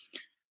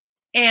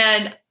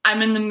 And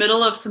I'm in the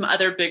middle of some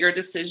other bigger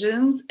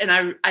decisions. And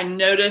I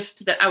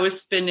noticed that I was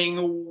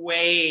spending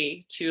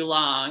way too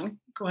long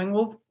going,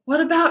 well, what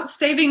about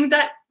saving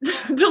that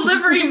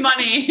delivery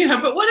money?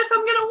 But what if I'm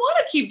going to want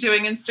to keep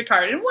doing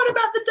Instacart? And what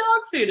about the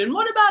dog food? And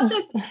what about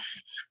this?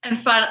 And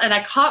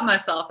I caught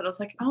myself, and I was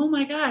like, oh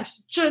my gosh,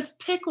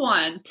 just pick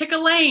one, pick a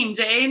lane,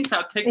 Jane. So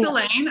I picked a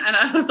lane, and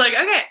I was like,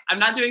 okay, I'm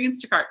not doing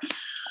Instacart.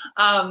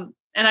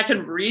 And I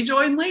can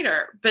rejoin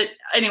later. But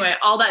anyway,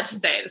 all that to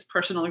say, this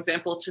personal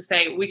example to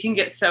say, we can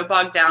get so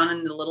bogged down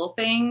in the little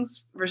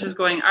things versus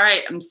going, all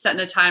right, I'm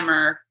setting a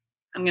timer.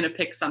 I'm going to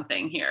pick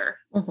something here.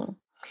 Mm-hmm.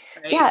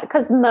 Right? Yeah,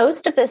 because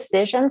most of the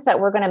decisions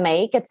that we're going to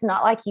make, it's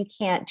not like you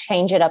can't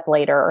change it up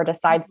later or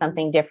decide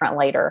something different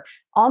later.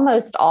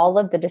 Almost all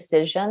of the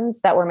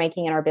decisions that we're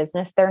making in our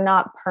business, they're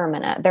not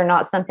permanent. They're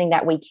not something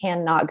that we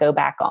cannot go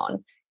back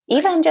on.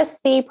 Even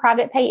just the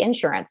private pay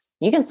insurance,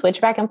 you can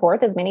switch back and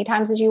forth as many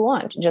times as you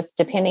want, just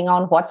depending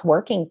on what's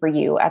working for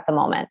you at the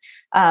moment.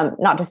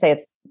 Not to say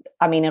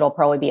it'll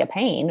probably be a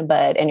pain,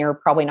 and you're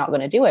probably not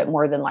going to do it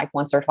more than like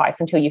once or twice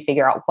until you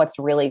figure out what's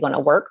really going to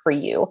work for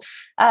you.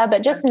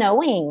 But just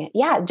knowing,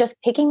 just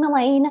picking the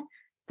lane,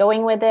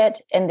 going with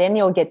it, and then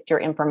you'll get your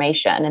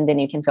information and then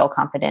you can feel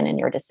confident in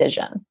your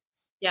decision.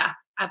 Yeah,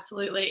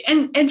 absolutely.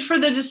 And for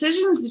the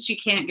decisions that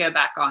you can't go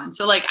back on.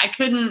 So like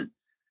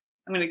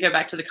I'm going to go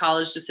back to the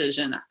college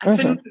decision. I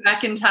couldn't go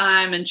back in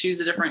time and choose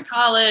a different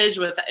college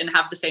and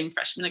have the same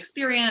freshman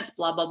experience,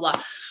 blah, blah, blah.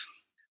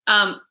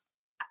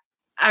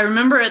 I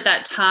remember at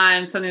that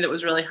time, something that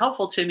was really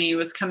helpful to me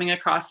was coming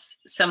across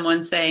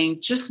someone saying,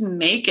 just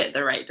make it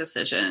the right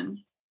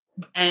decision.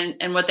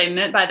 And what they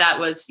meant by that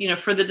was,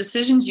 for the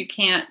decisions you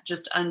can't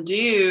just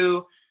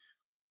undo,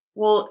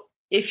 well,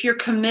 if you're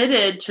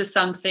committed to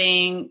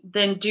something,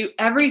 then do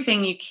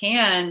everything you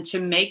can to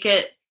make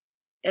it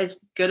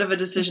as good of a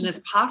decision as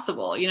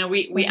possible.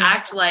 We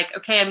act like,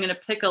 okay, I'm going to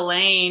pick a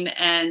lane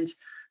and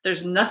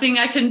there's nothing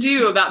I can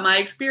do about my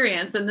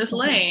experience in this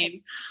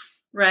lane.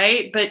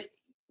 Right. But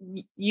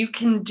you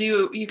can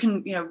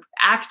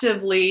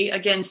actively,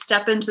 again,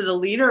 step into the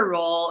leader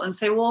role and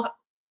say, well,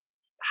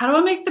 how do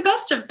I make the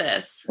best of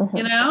this?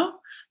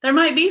 There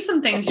might be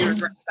some things you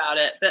regret about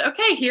it, but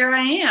okay, here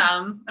I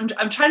am.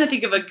 I'm trying to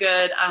think of a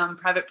good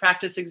private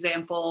practice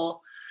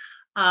example.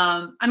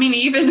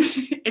 Even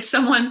if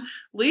someone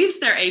leaves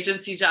their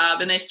agency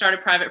job and they start a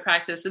private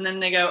practice and then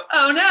they go,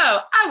 oh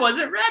no, I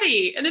wasn't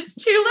ready and it's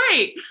too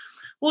late.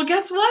 Well,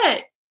 guess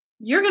what?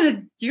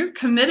 You're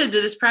committed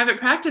to this private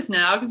practice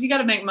now because you got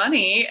to make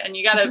money and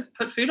you got to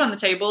put food on the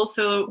table.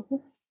 So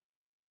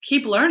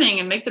keep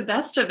learning and make the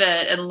best of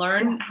it and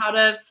learn how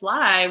to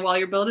fly while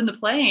you're building the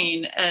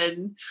plane.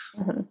 And,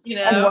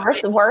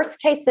 and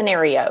worst case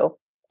scenario,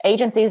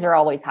 agencies are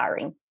always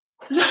hiring.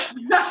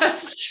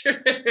 That's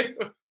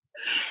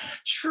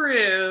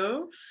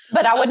true.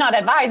 But I would not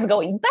advise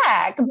going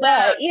back.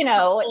 But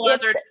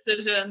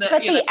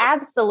the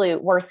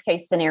absolute worst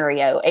case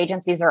scenario,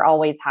 agencies are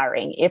always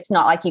hiring. It's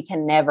not like you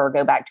can never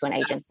go back to an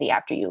agency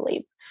after you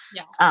leave.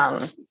 Yeah.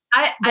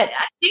 I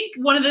think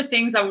one of the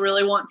things I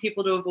really want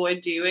people to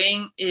avoid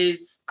doing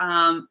is,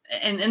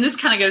 and this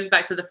kind of goes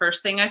back to the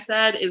first thing I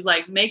said, is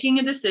like making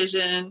a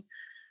decision,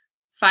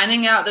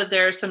 finding out that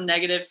there are some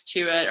negatives to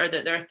it or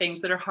that there are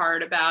things that are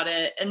hard about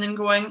it, and then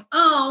going,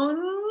 oh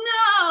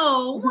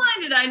no, why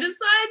did I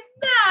decide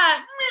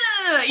that?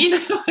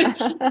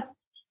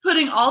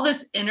 Putting all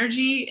this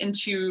energy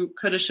into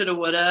coulda, shoulda,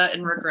 woulda,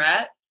 and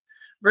regret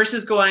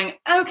versus going,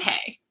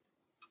 okay,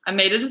 I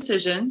made a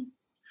decision.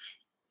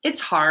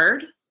 It's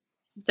hard.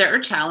 There are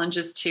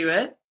challenges to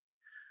it.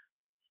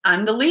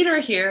 I'm the leader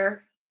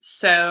here.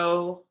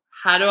 So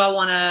how do I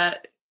want to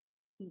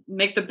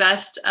make the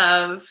best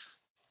of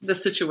the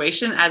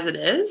situation as it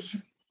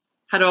is?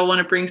 How do I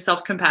want to bring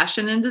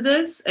self-compassion into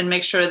this and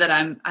make sure that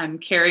I'm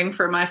caring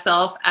for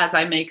myself as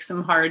I make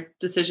some hard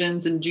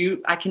decisions and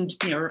do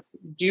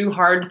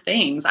hard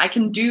things. I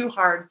can do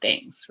hard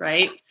things,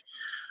 right?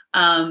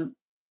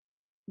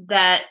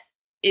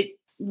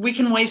 We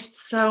can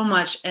waste so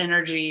much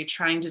energy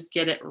trying to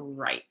get it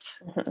right.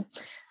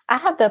 I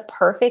have the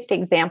perfect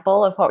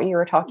example of what you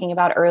were talking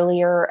about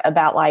earlier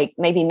about like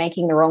maybe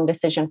making the wrong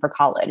decision for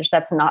college.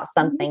 That's not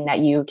something that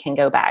you can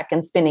go back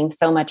and spending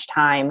so much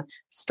time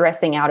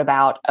stressing out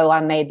about, oh,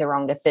 I made the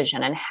wrong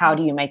decision and how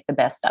do you make the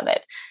best of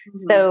it?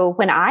 So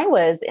when I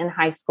was in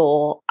high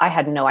school, I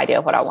had no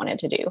idea what I wanted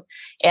to do.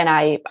 And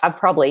I've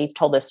probably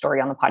told this story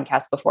on the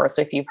podcast before.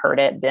 So if you've heard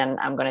it, then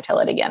I'm going to tell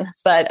it again.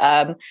 But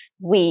I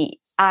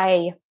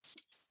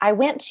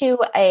went to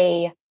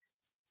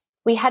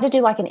we had to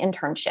do like an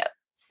internship.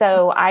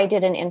 So I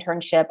did an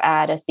internship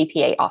at a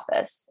CPA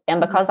office. And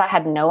because I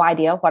had no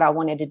idea what I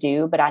wanted to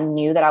do, but I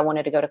knew that I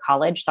wanted to go to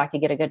college so I could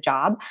get a good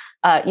job,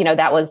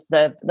 that was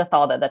the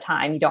thought at the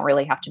time. You don't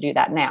really have to do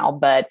that now.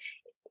 But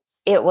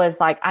it was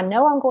like, I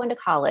know I'm going to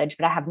college,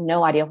 but I have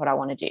no idea what I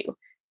want to do.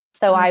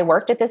 So I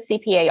worked at the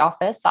CPA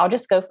office. So I'll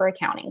just go for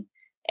accounting.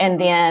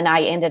 And then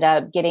I ended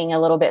up getting a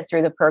little bit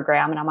through the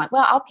program. And I'm like,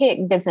 well, I'll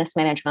pick business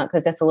management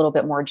because it's a little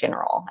bit more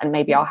general and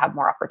maybe I'll have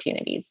more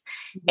opportunities.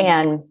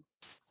 And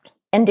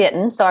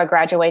didn't. So I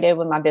graduated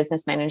with my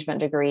business management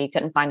degree,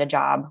 couldn't find a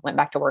job, went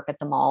back to work at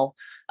the mall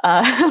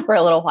for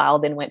a little while,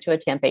 then went to a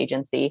temp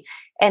agency.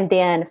 And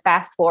then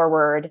fast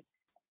forward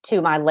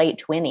to my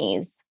late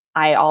 20s,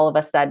 I all of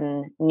a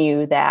sudden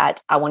knew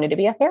that I wanted to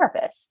be a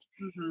therapist.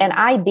 And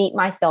I beat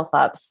myself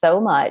up so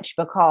much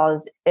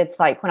because it's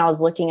like when I was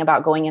looking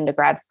about going into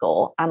grad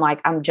school, I'm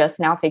like, I'm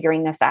just now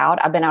figuring this out.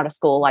 I've been out of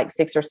school like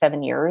 6 or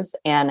 7 years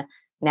and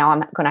now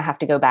I'm going to have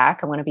to go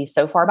back. I'm going to be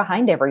so far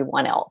behind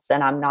everyone else.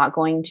 And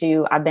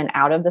I've been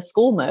out of the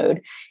school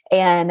mode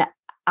and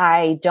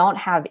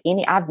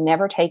I've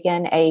never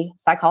taken a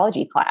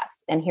psychology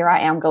class. And here I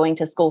am going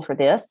to school for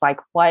this. Like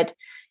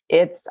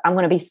I'm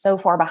going to be so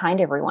far behind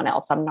everyone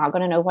else. I'm not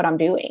going to know what I'm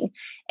doing.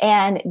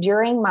 And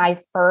during my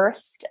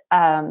first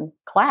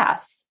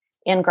class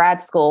in grad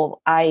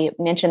school, I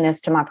mentioned this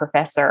to my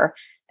professor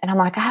And I'm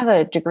like, I have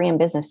a degree in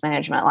business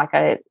management. Like,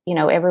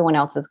 everyone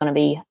else is going to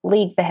be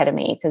leagues ahead of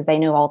me because they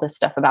know all this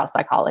stuff about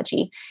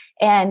psychology.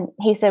 And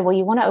he said, well,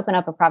 you want to open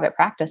up a private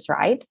practice,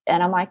 right?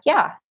 And I'm like,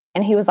 yeah.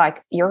 And he was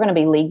like, you're going to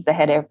be leagues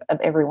ahead of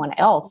everyone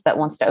else that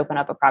wants to open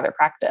up a private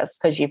practice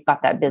because you've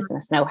got that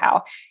business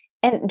know-how.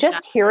 And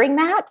just hearing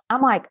that,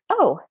 I'm like,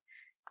 oh,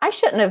 I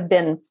shouldn't have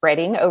been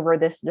fretting over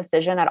this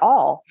decision at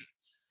all.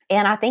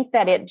 And I think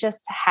that it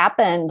just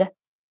happened.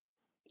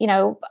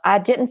 I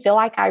didn't feel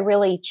like I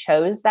really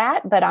chose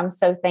that, but I'm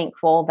so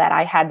thankful that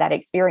I had that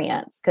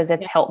experience because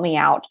it's helped me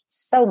out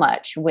so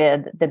much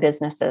with the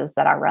businesses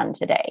that I run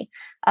today.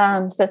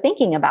 So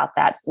thinking about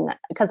that,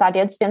 because I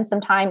did spend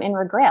some time in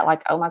regret,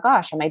 like, oh my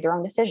gosh, I made the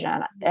wrong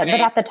decision. Right. But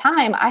at the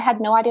time, I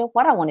had no idea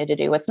what I wanted to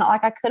do. It's not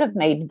like I could have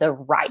made the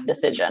right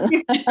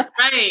decision.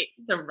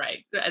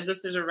 Right. As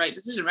if there's a right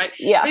decision, right?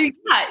 Yeah.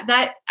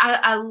 That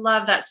I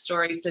love that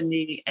story,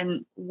 Cindy,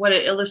 and what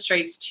it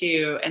illustrates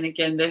too. And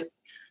again,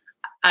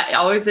 I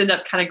always end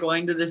up kind of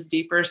going to this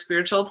deeper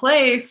spiritual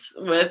place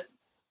with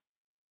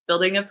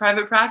building a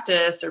private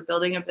practice or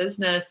building a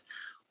business.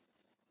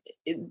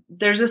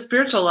 There's a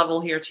spiritual level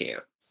here too.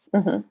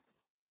 Mm-hmm.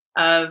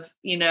 Of,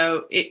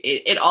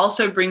 it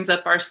also brings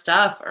up our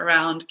stuff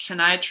around, can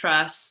I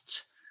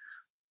trust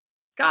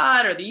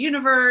God or the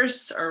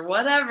universe or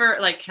whatever?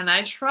 Like, can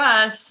I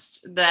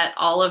trust that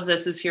all of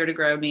this is here to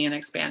grow me and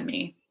expand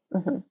me?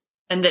 Mm-hmm.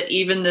 And that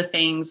even the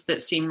things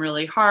that seem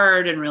really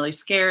hard and really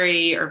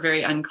scary or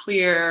very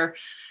unclear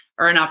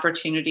are an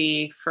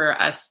opportunity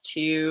for us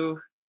to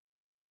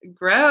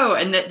grow,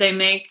 and that they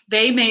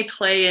may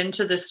play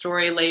into the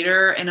story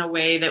later in a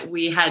way that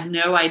we had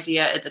no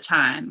idea at the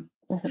time.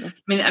 Mm-hmm.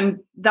 I mean,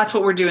 that's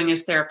what we're doing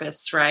as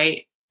therapists,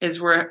 right?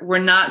 Is we're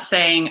not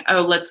saying,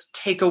 oh, let's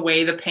take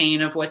away the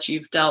pain of what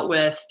you've dealt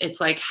with. It's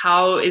like,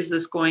 how is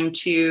this going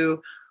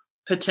to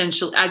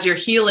potential, as you're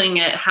healing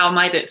it, how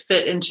might it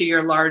fit into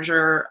your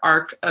larger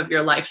arc of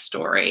your life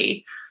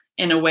story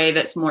in a way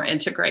that's more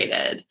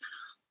integrated?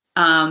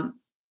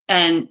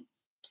 And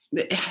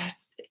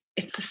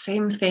it's the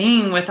same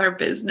thing with our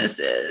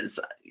businesses.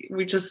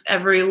 We just,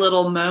 every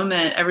little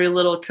moment, every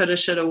little coulda,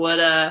 shoulda,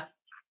 woulda,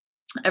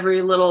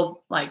 every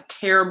little like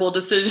terrible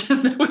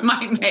decision that we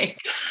might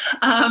make,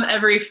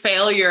 every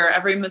failure,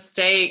 every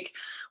mistake,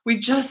 we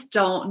just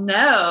don't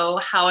know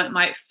how it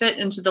might fit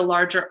into the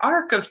larger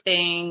arc of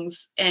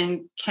things.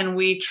 And can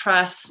we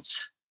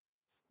trust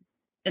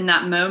in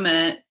that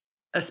moment,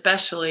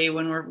 especially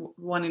when we're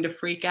wanting to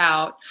freak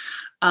out,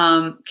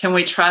 can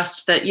we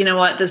trust that, you know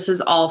what, this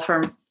is all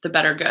for the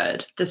better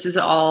good. This is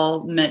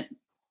all meant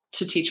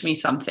to teach me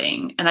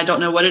something. And I don't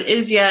know what it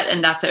is yet,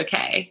 and that's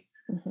okay.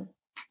 Mm-hmm.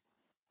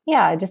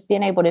 Yeah, just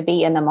being able to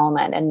be in the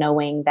moment and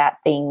knowing that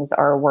things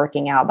are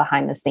working out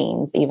behind the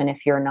scenes, even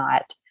if you're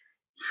not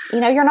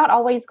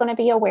always going to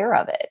be aware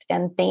of it,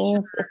 and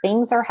things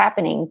are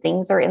happening,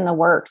 things are in the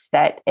works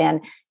and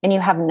you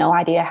have no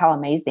idea how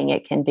amazing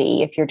it can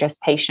be if you're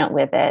just patient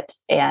with it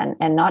and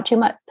not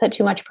put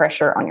too much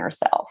pressure on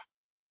yourself.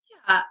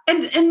 Yeah.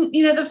 And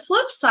the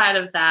flip side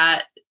of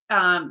that,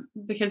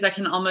 because I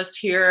can almost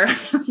hear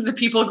the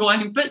people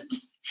going, but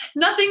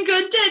nothing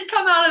good did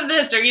come out of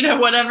this, or,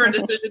 whatever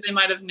decision they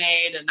might have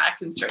made. And I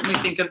can certainly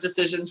think of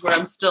decisions where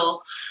I'm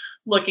still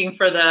looking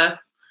for the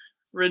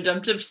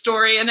redemptive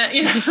story in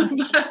it,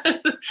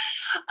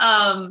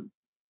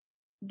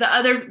 but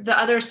the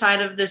other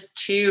side of this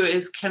too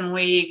is, can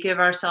we give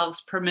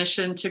ourselves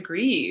permission to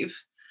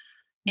grieve?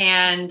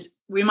 And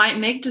we might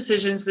make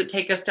decisions that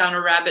take us down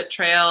a rabbit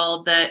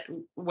trail that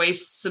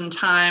waste some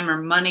time or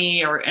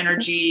money or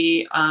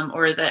energy,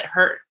 or that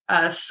hurt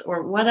us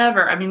or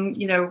whatever. I mean,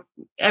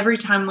 every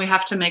time we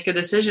have to make a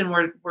decision,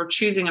 we're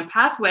choosing a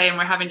pathway and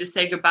we're having to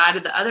say goodbye to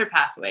the other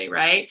pathway,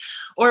 right?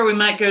 Or we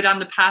might go down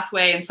the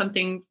pathway and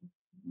something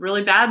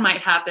really bad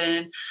might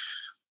happen.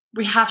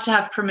 We have to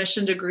have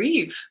permission to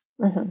grieve.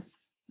 Mm-hmm.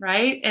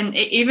 Right. And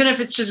even if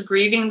it's just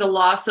grieving the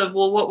loss of,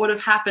 well, what would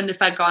have happened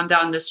if I'd gone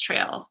down this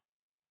trail,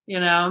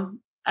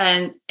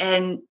 and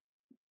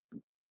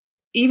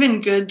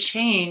even good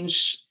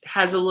change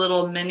has a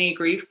little mini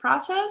grief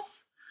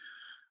process.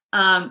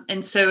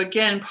 And so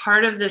again,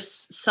 part of this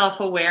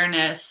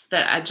self-awareness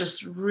that I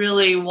just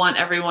really want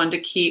everyone to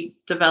keep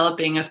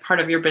developing as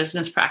part of your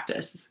business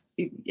practice,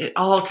 it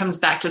all comes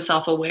back to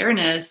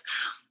self-awareness,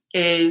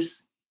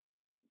 is,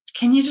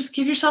 can you just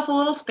give yourself a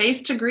little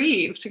space to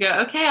grieve, to go,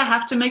 okay, I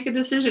have to make a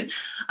decision.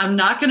 I'm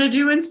not going to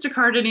do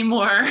Instacart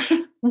anymore.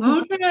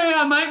 Okay,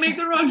 I might make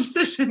the wrong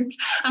decision.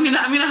 I mean,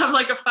 I have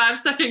like a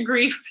 5-second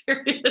grief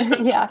period.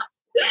 Yeah.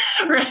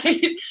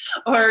 Right.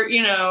 Or,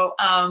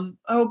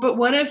 but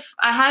what if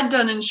I had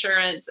done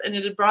insurance and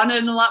it had brought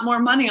in a lot more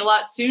money a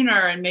lot sooner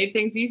and made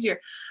things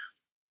easier?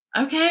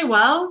 Okay,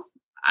 well,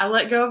 I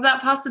let go of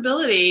that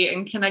possibility.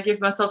 And can I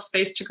give myself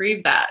space to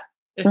grieve that,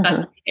 if mm-hmm.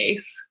 that's the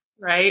case?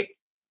 Right.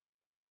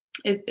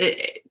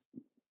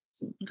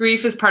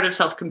 Grief is part of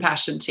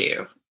self-compassion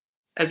too,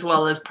 as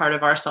well as part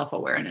of our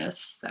self-awareness.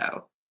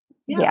 So,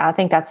 yeah, I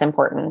think that's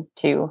important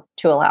to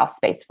allow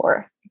space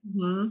for.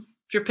 Mm-hmm.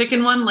 If you're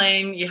picking one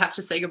lane, you have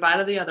to say goodbye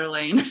to the other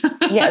lane.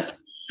 Yes.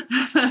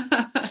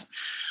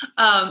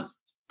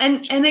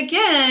 And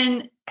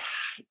again,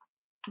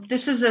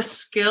 this is a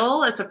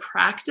skill. It's a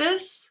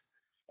practice.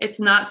 It's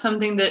not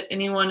something that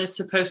anyone is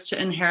supposed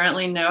to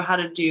inherently know how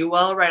to do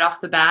well right off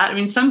the bat. I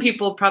mean, some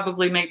people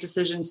probably make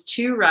decisions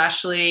too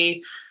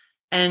rashly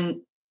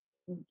and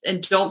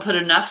don't put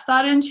enough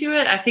thought into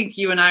it. I think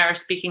you and I are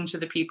speaking to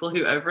the people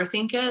who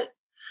overthink it.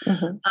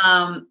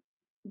 Mm-hmm.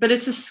 But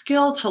it's a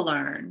skill to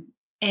learn.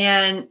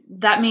 And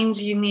that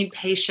means you need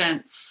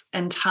patience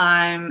and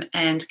time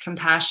and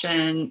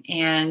compassion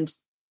and,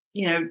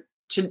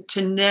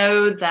 to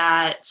know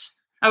that,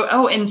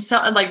 and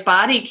like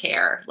body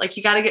care, like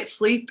you got to get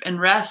sleep and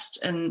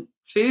rest and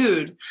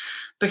food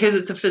because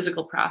it's a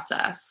physical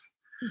process.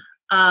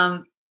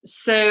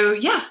 So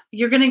yeah,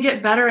 you're going to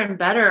get better and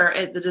better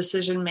at the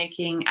decision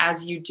making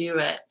as you do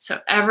it. So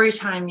every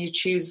time you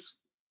choose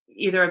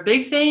either a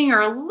big thing or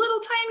a little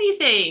tiny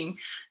thing,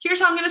 here's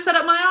how I'm going to set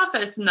up my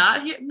office,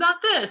 not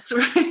this,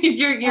 right?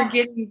 You're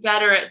getting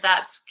better at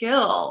that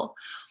skill.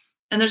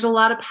 And there's a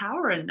lot of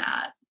power in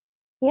that.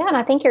 Yeah. And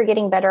I think you're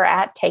getting better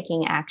at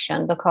taking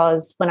action,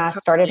 because when I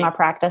started my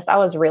practice, I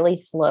was really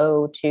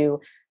slow to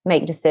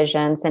make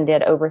decisions and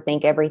did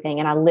overthink everything.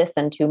 And I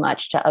listened too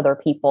much to other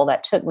people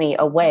that took me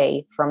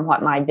away from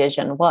what my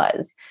vision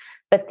was.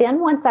 But then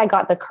once I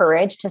got the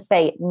courage to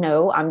say,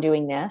 no, I'm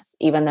doing this,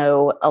 even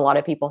though a lot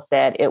of people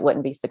said it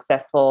wouldn't be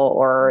successful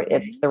or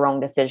it's the wrong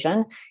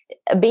decision,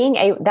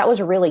 that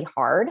was really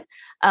hard.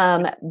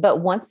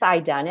 But once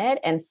I done it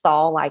and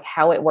saw like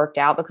how it worked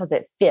out, because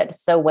it fit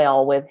so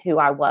well with who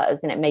I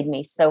was and it made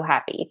me so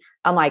happy,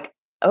 I'm like,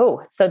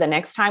 oh, so the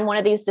next time one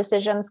of these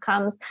decisions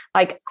comes,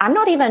 like I'm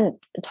not even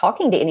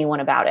talking to anyone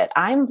about it.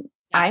 I'm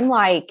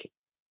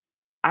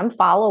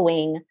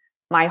following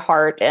my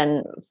heart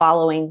and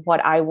following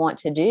what I want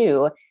to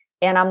do.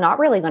 And I'm not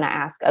really going to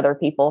ask other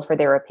people for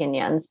their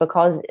opinions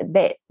because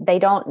they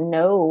don't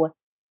know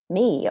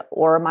me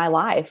or my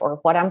life or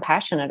what I'm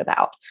passionate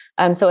about.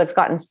 So it's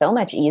gotten so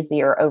much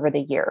easier over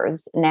the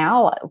years.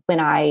 Now, when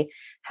I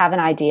have an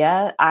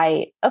idea,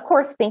 I, of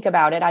course, think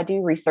about it. I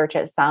do research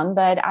it some,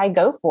 but I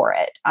go for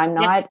it. I'm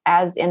not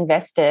as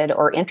invested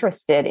or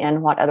interested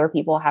in what other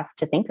people have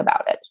to think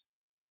about it.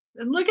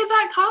 And look at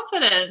that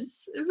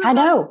confidence. I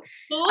know.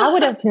 Cool? I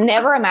would have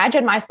never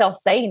imagined myself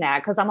saying that,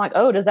 because I'm like,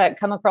 oh, does that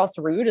come across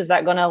rude? Is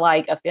that going to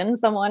like offend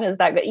someone? Is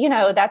that,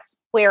 that's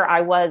where I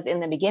was in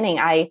the beginning.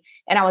 I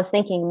was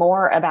thinking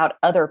more about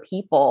other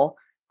people,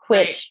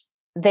 which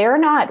they're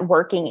not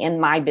working in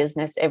my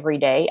business every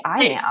day.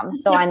 I am.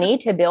 So I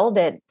need to build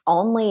it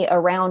only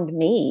around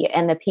me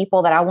and the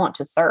people that I want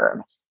to serve.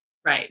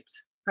 Right.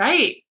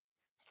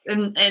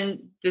 And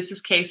this is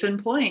case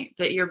in point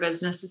that your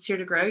business is here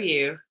to grow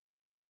you.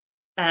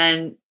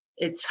 And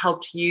it's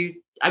helped you.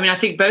 I mean, I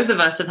think both of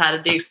us have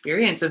had the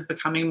experience of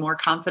becoming more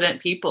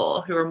confident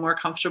people who are more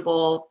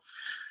comfortable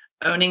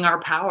owning our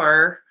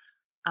power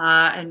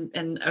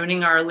and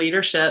owning our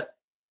leadership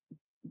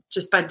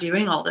just by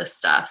doing all this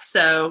stuff.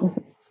 So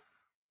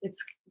this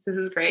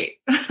is great.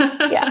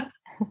 Yeah.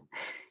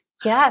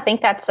 Yeah. I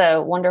think that's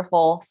a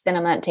wonderful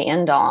sentiment to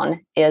end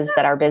on, is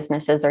that our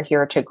businesses are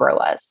here to grow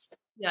us.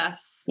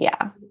 Yes.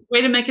 Yeah. Way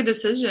to make a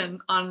decision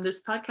on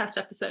this podcast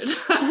episode.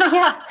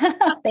 Yeah.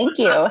 Thank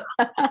you.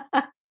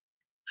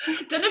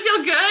 Doesn't it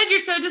feel good? You're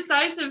so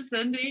decisive,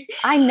 Cindy.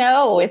 I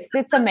know.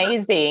 It's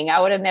amazing. I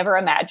would have never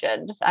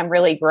imagined. I'm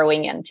really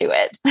growing into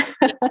it.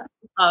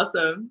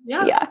 Awesome.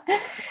 Yeah. Yeah.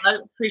 I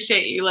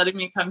appreciate you letting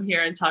me come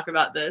here and talk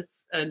about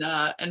this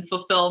and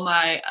fulfill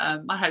my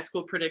my high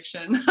school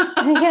prediction.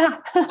 Yeah.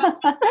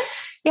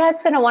 Yeah,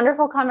 it's been a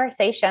wonderful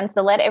conversation.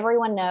 So let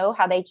everyone know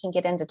how they can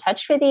get into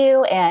touch with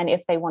you and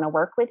if they want to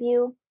work with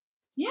you.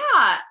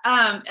 Yeah.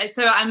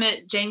 So I'm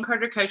at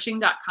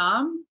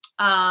janecartercoaching.com.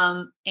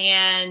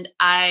 And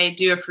I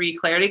do a free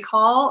clarity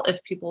call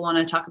if people want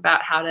to talk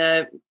about how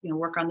to,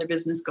 work on their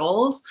business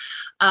goals.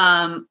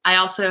 I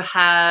also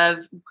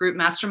have group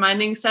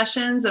masterminding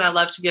sessions, and I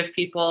love to give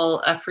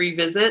people a free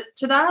visit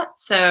to that.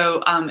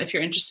 So, if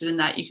you're interested in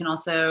that, you can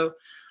also,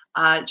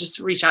 just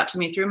reach out to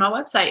me through my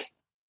website.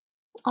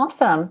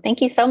 Awesome.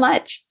 Thank you so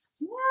much.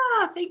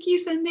 Yeah. Thank you,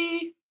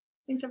 Cindy.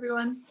 Thanks,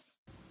 everyone.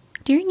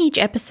 During each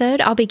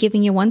episode, I'll be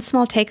giving you one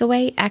small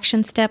takeaway,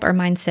 action step, or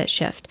mindset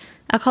shift.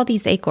 I call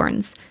these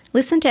acorns.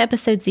 Listen to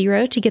episode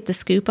 0 to get the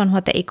scoop on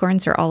what the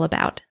acorns are all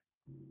about.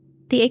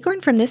 The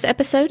acorn from this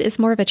episode is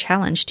more of a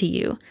challenge to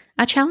you.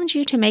 I challenge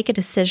you to make a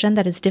decision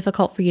that is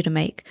difficult for you to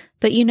make,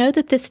 but you know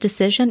that this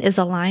decision is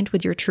aligned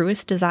with your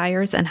truest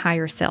desires and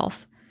higher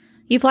self.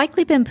 You've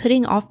likely been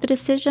putting off the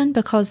decision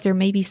because there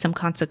may be some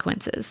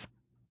consequences.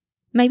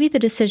 Maybe the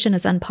decision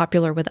is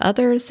unpopular with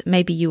others,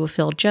 maybe you will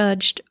feel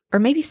judged, or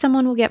maybe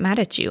someone will get mad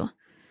at you.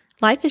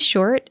 Life is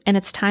short, and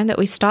it's time that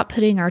we stop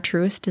putting our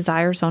truest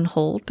desires on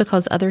hold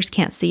because others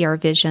can't see our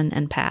vision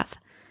and path.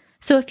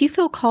 So if you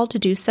feel called to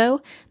do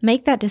so,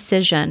 make that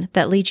decision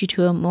that leads you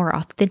to a more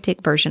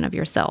authentic version of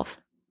yourself.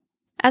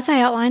 As I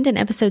outlined in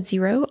episode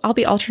 0, I'll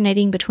be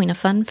alternating between a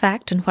fun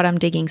fact and what I'm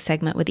digging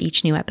segment with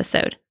each new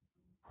episode.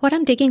 What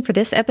I'm digging for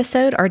this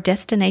episode are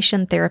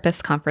Destination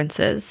Therapist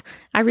Conferences.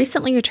 I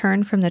recently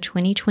returned from the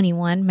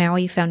 2021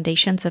 Maui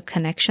Foundations of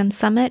Connection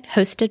Summit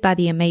hosted by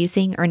the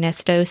amazing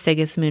Ernesto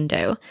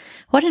Segismundo.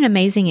 What an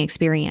amazing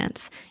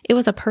experience. It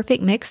was a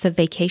perfect mix of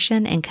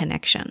vacation and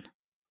connection.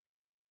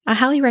 I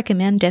highly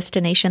recommend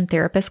Destination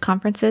Therapist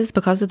Conferences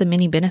because of the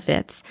many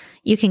benefits.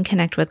 You can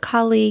connect with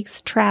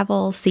colleagues,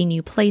 travel, see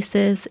new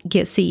places,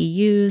 get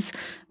CEUs,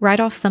 write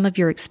off some of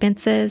your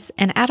expenses,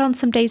 and add on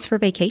some days for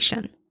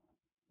vacation.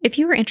 If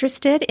you are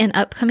interested in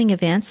upcoming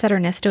events that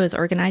Ernesto is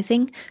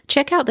organizing,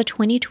 check out the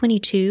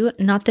 2022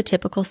 Not the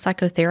Typical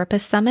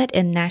Psychotherapist Summit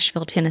in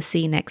Nashville,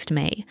 Tennessee next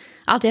May.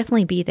 I'll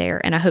definitely be there,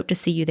 and I hope to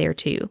see you there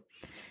too.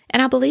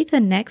 And I believe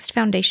the next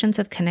Foundations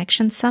of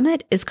Connection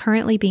Summit is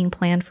currently being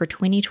planned for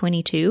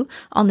 2022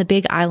 on the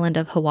Big Island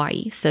of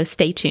Hawaii, so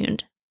stay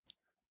tuned.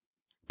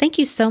 Thank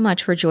you so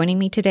much for joining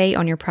me today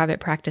on your private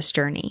practice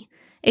journey.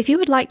 If you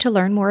would like to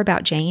learn more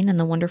about Jane and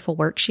the wonderful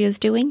work she is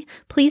doing,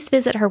 please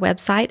visit her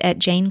website at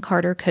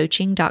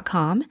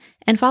janecartercoaching.com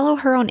and follow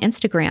her on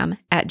Instagram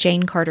at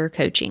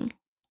janecartercoaching.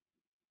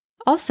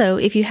 Also,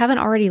 if you haven't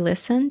already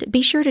listened,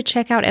 be sure to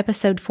check out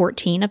episode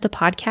 14 of the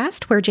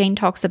podcast where Jane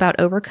talks about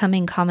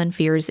overcoming common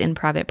fears in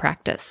private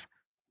practice.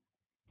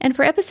 And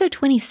for episode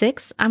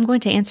 26, I'm going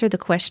to answer the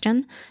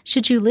question,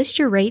 should you list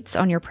your rates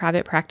on your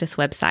private practice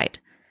website?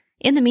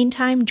 In the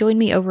meantime, join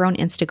me over on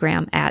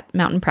Instagram at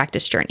Mountain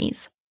Practice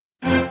Journeys.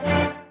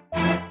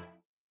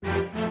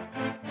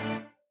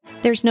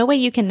 There's no way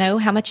you can know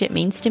how much it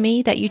means to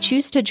me that you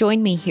choose to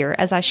join me here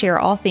as I share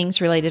all things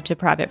related to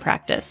private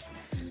practice.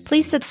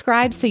 Please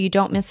subscribe so you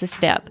don't miss a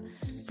step.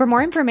 For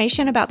more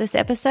information about this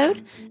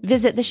episode,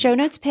 visit the show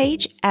notes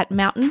page at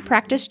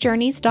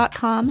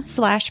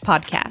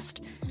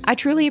mountainpracticejourneys.com/podcast. I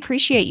truly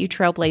appreciate you,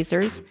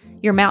 trailblazers.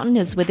 Your mountain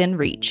is within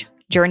reach.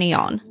 Journey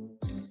on.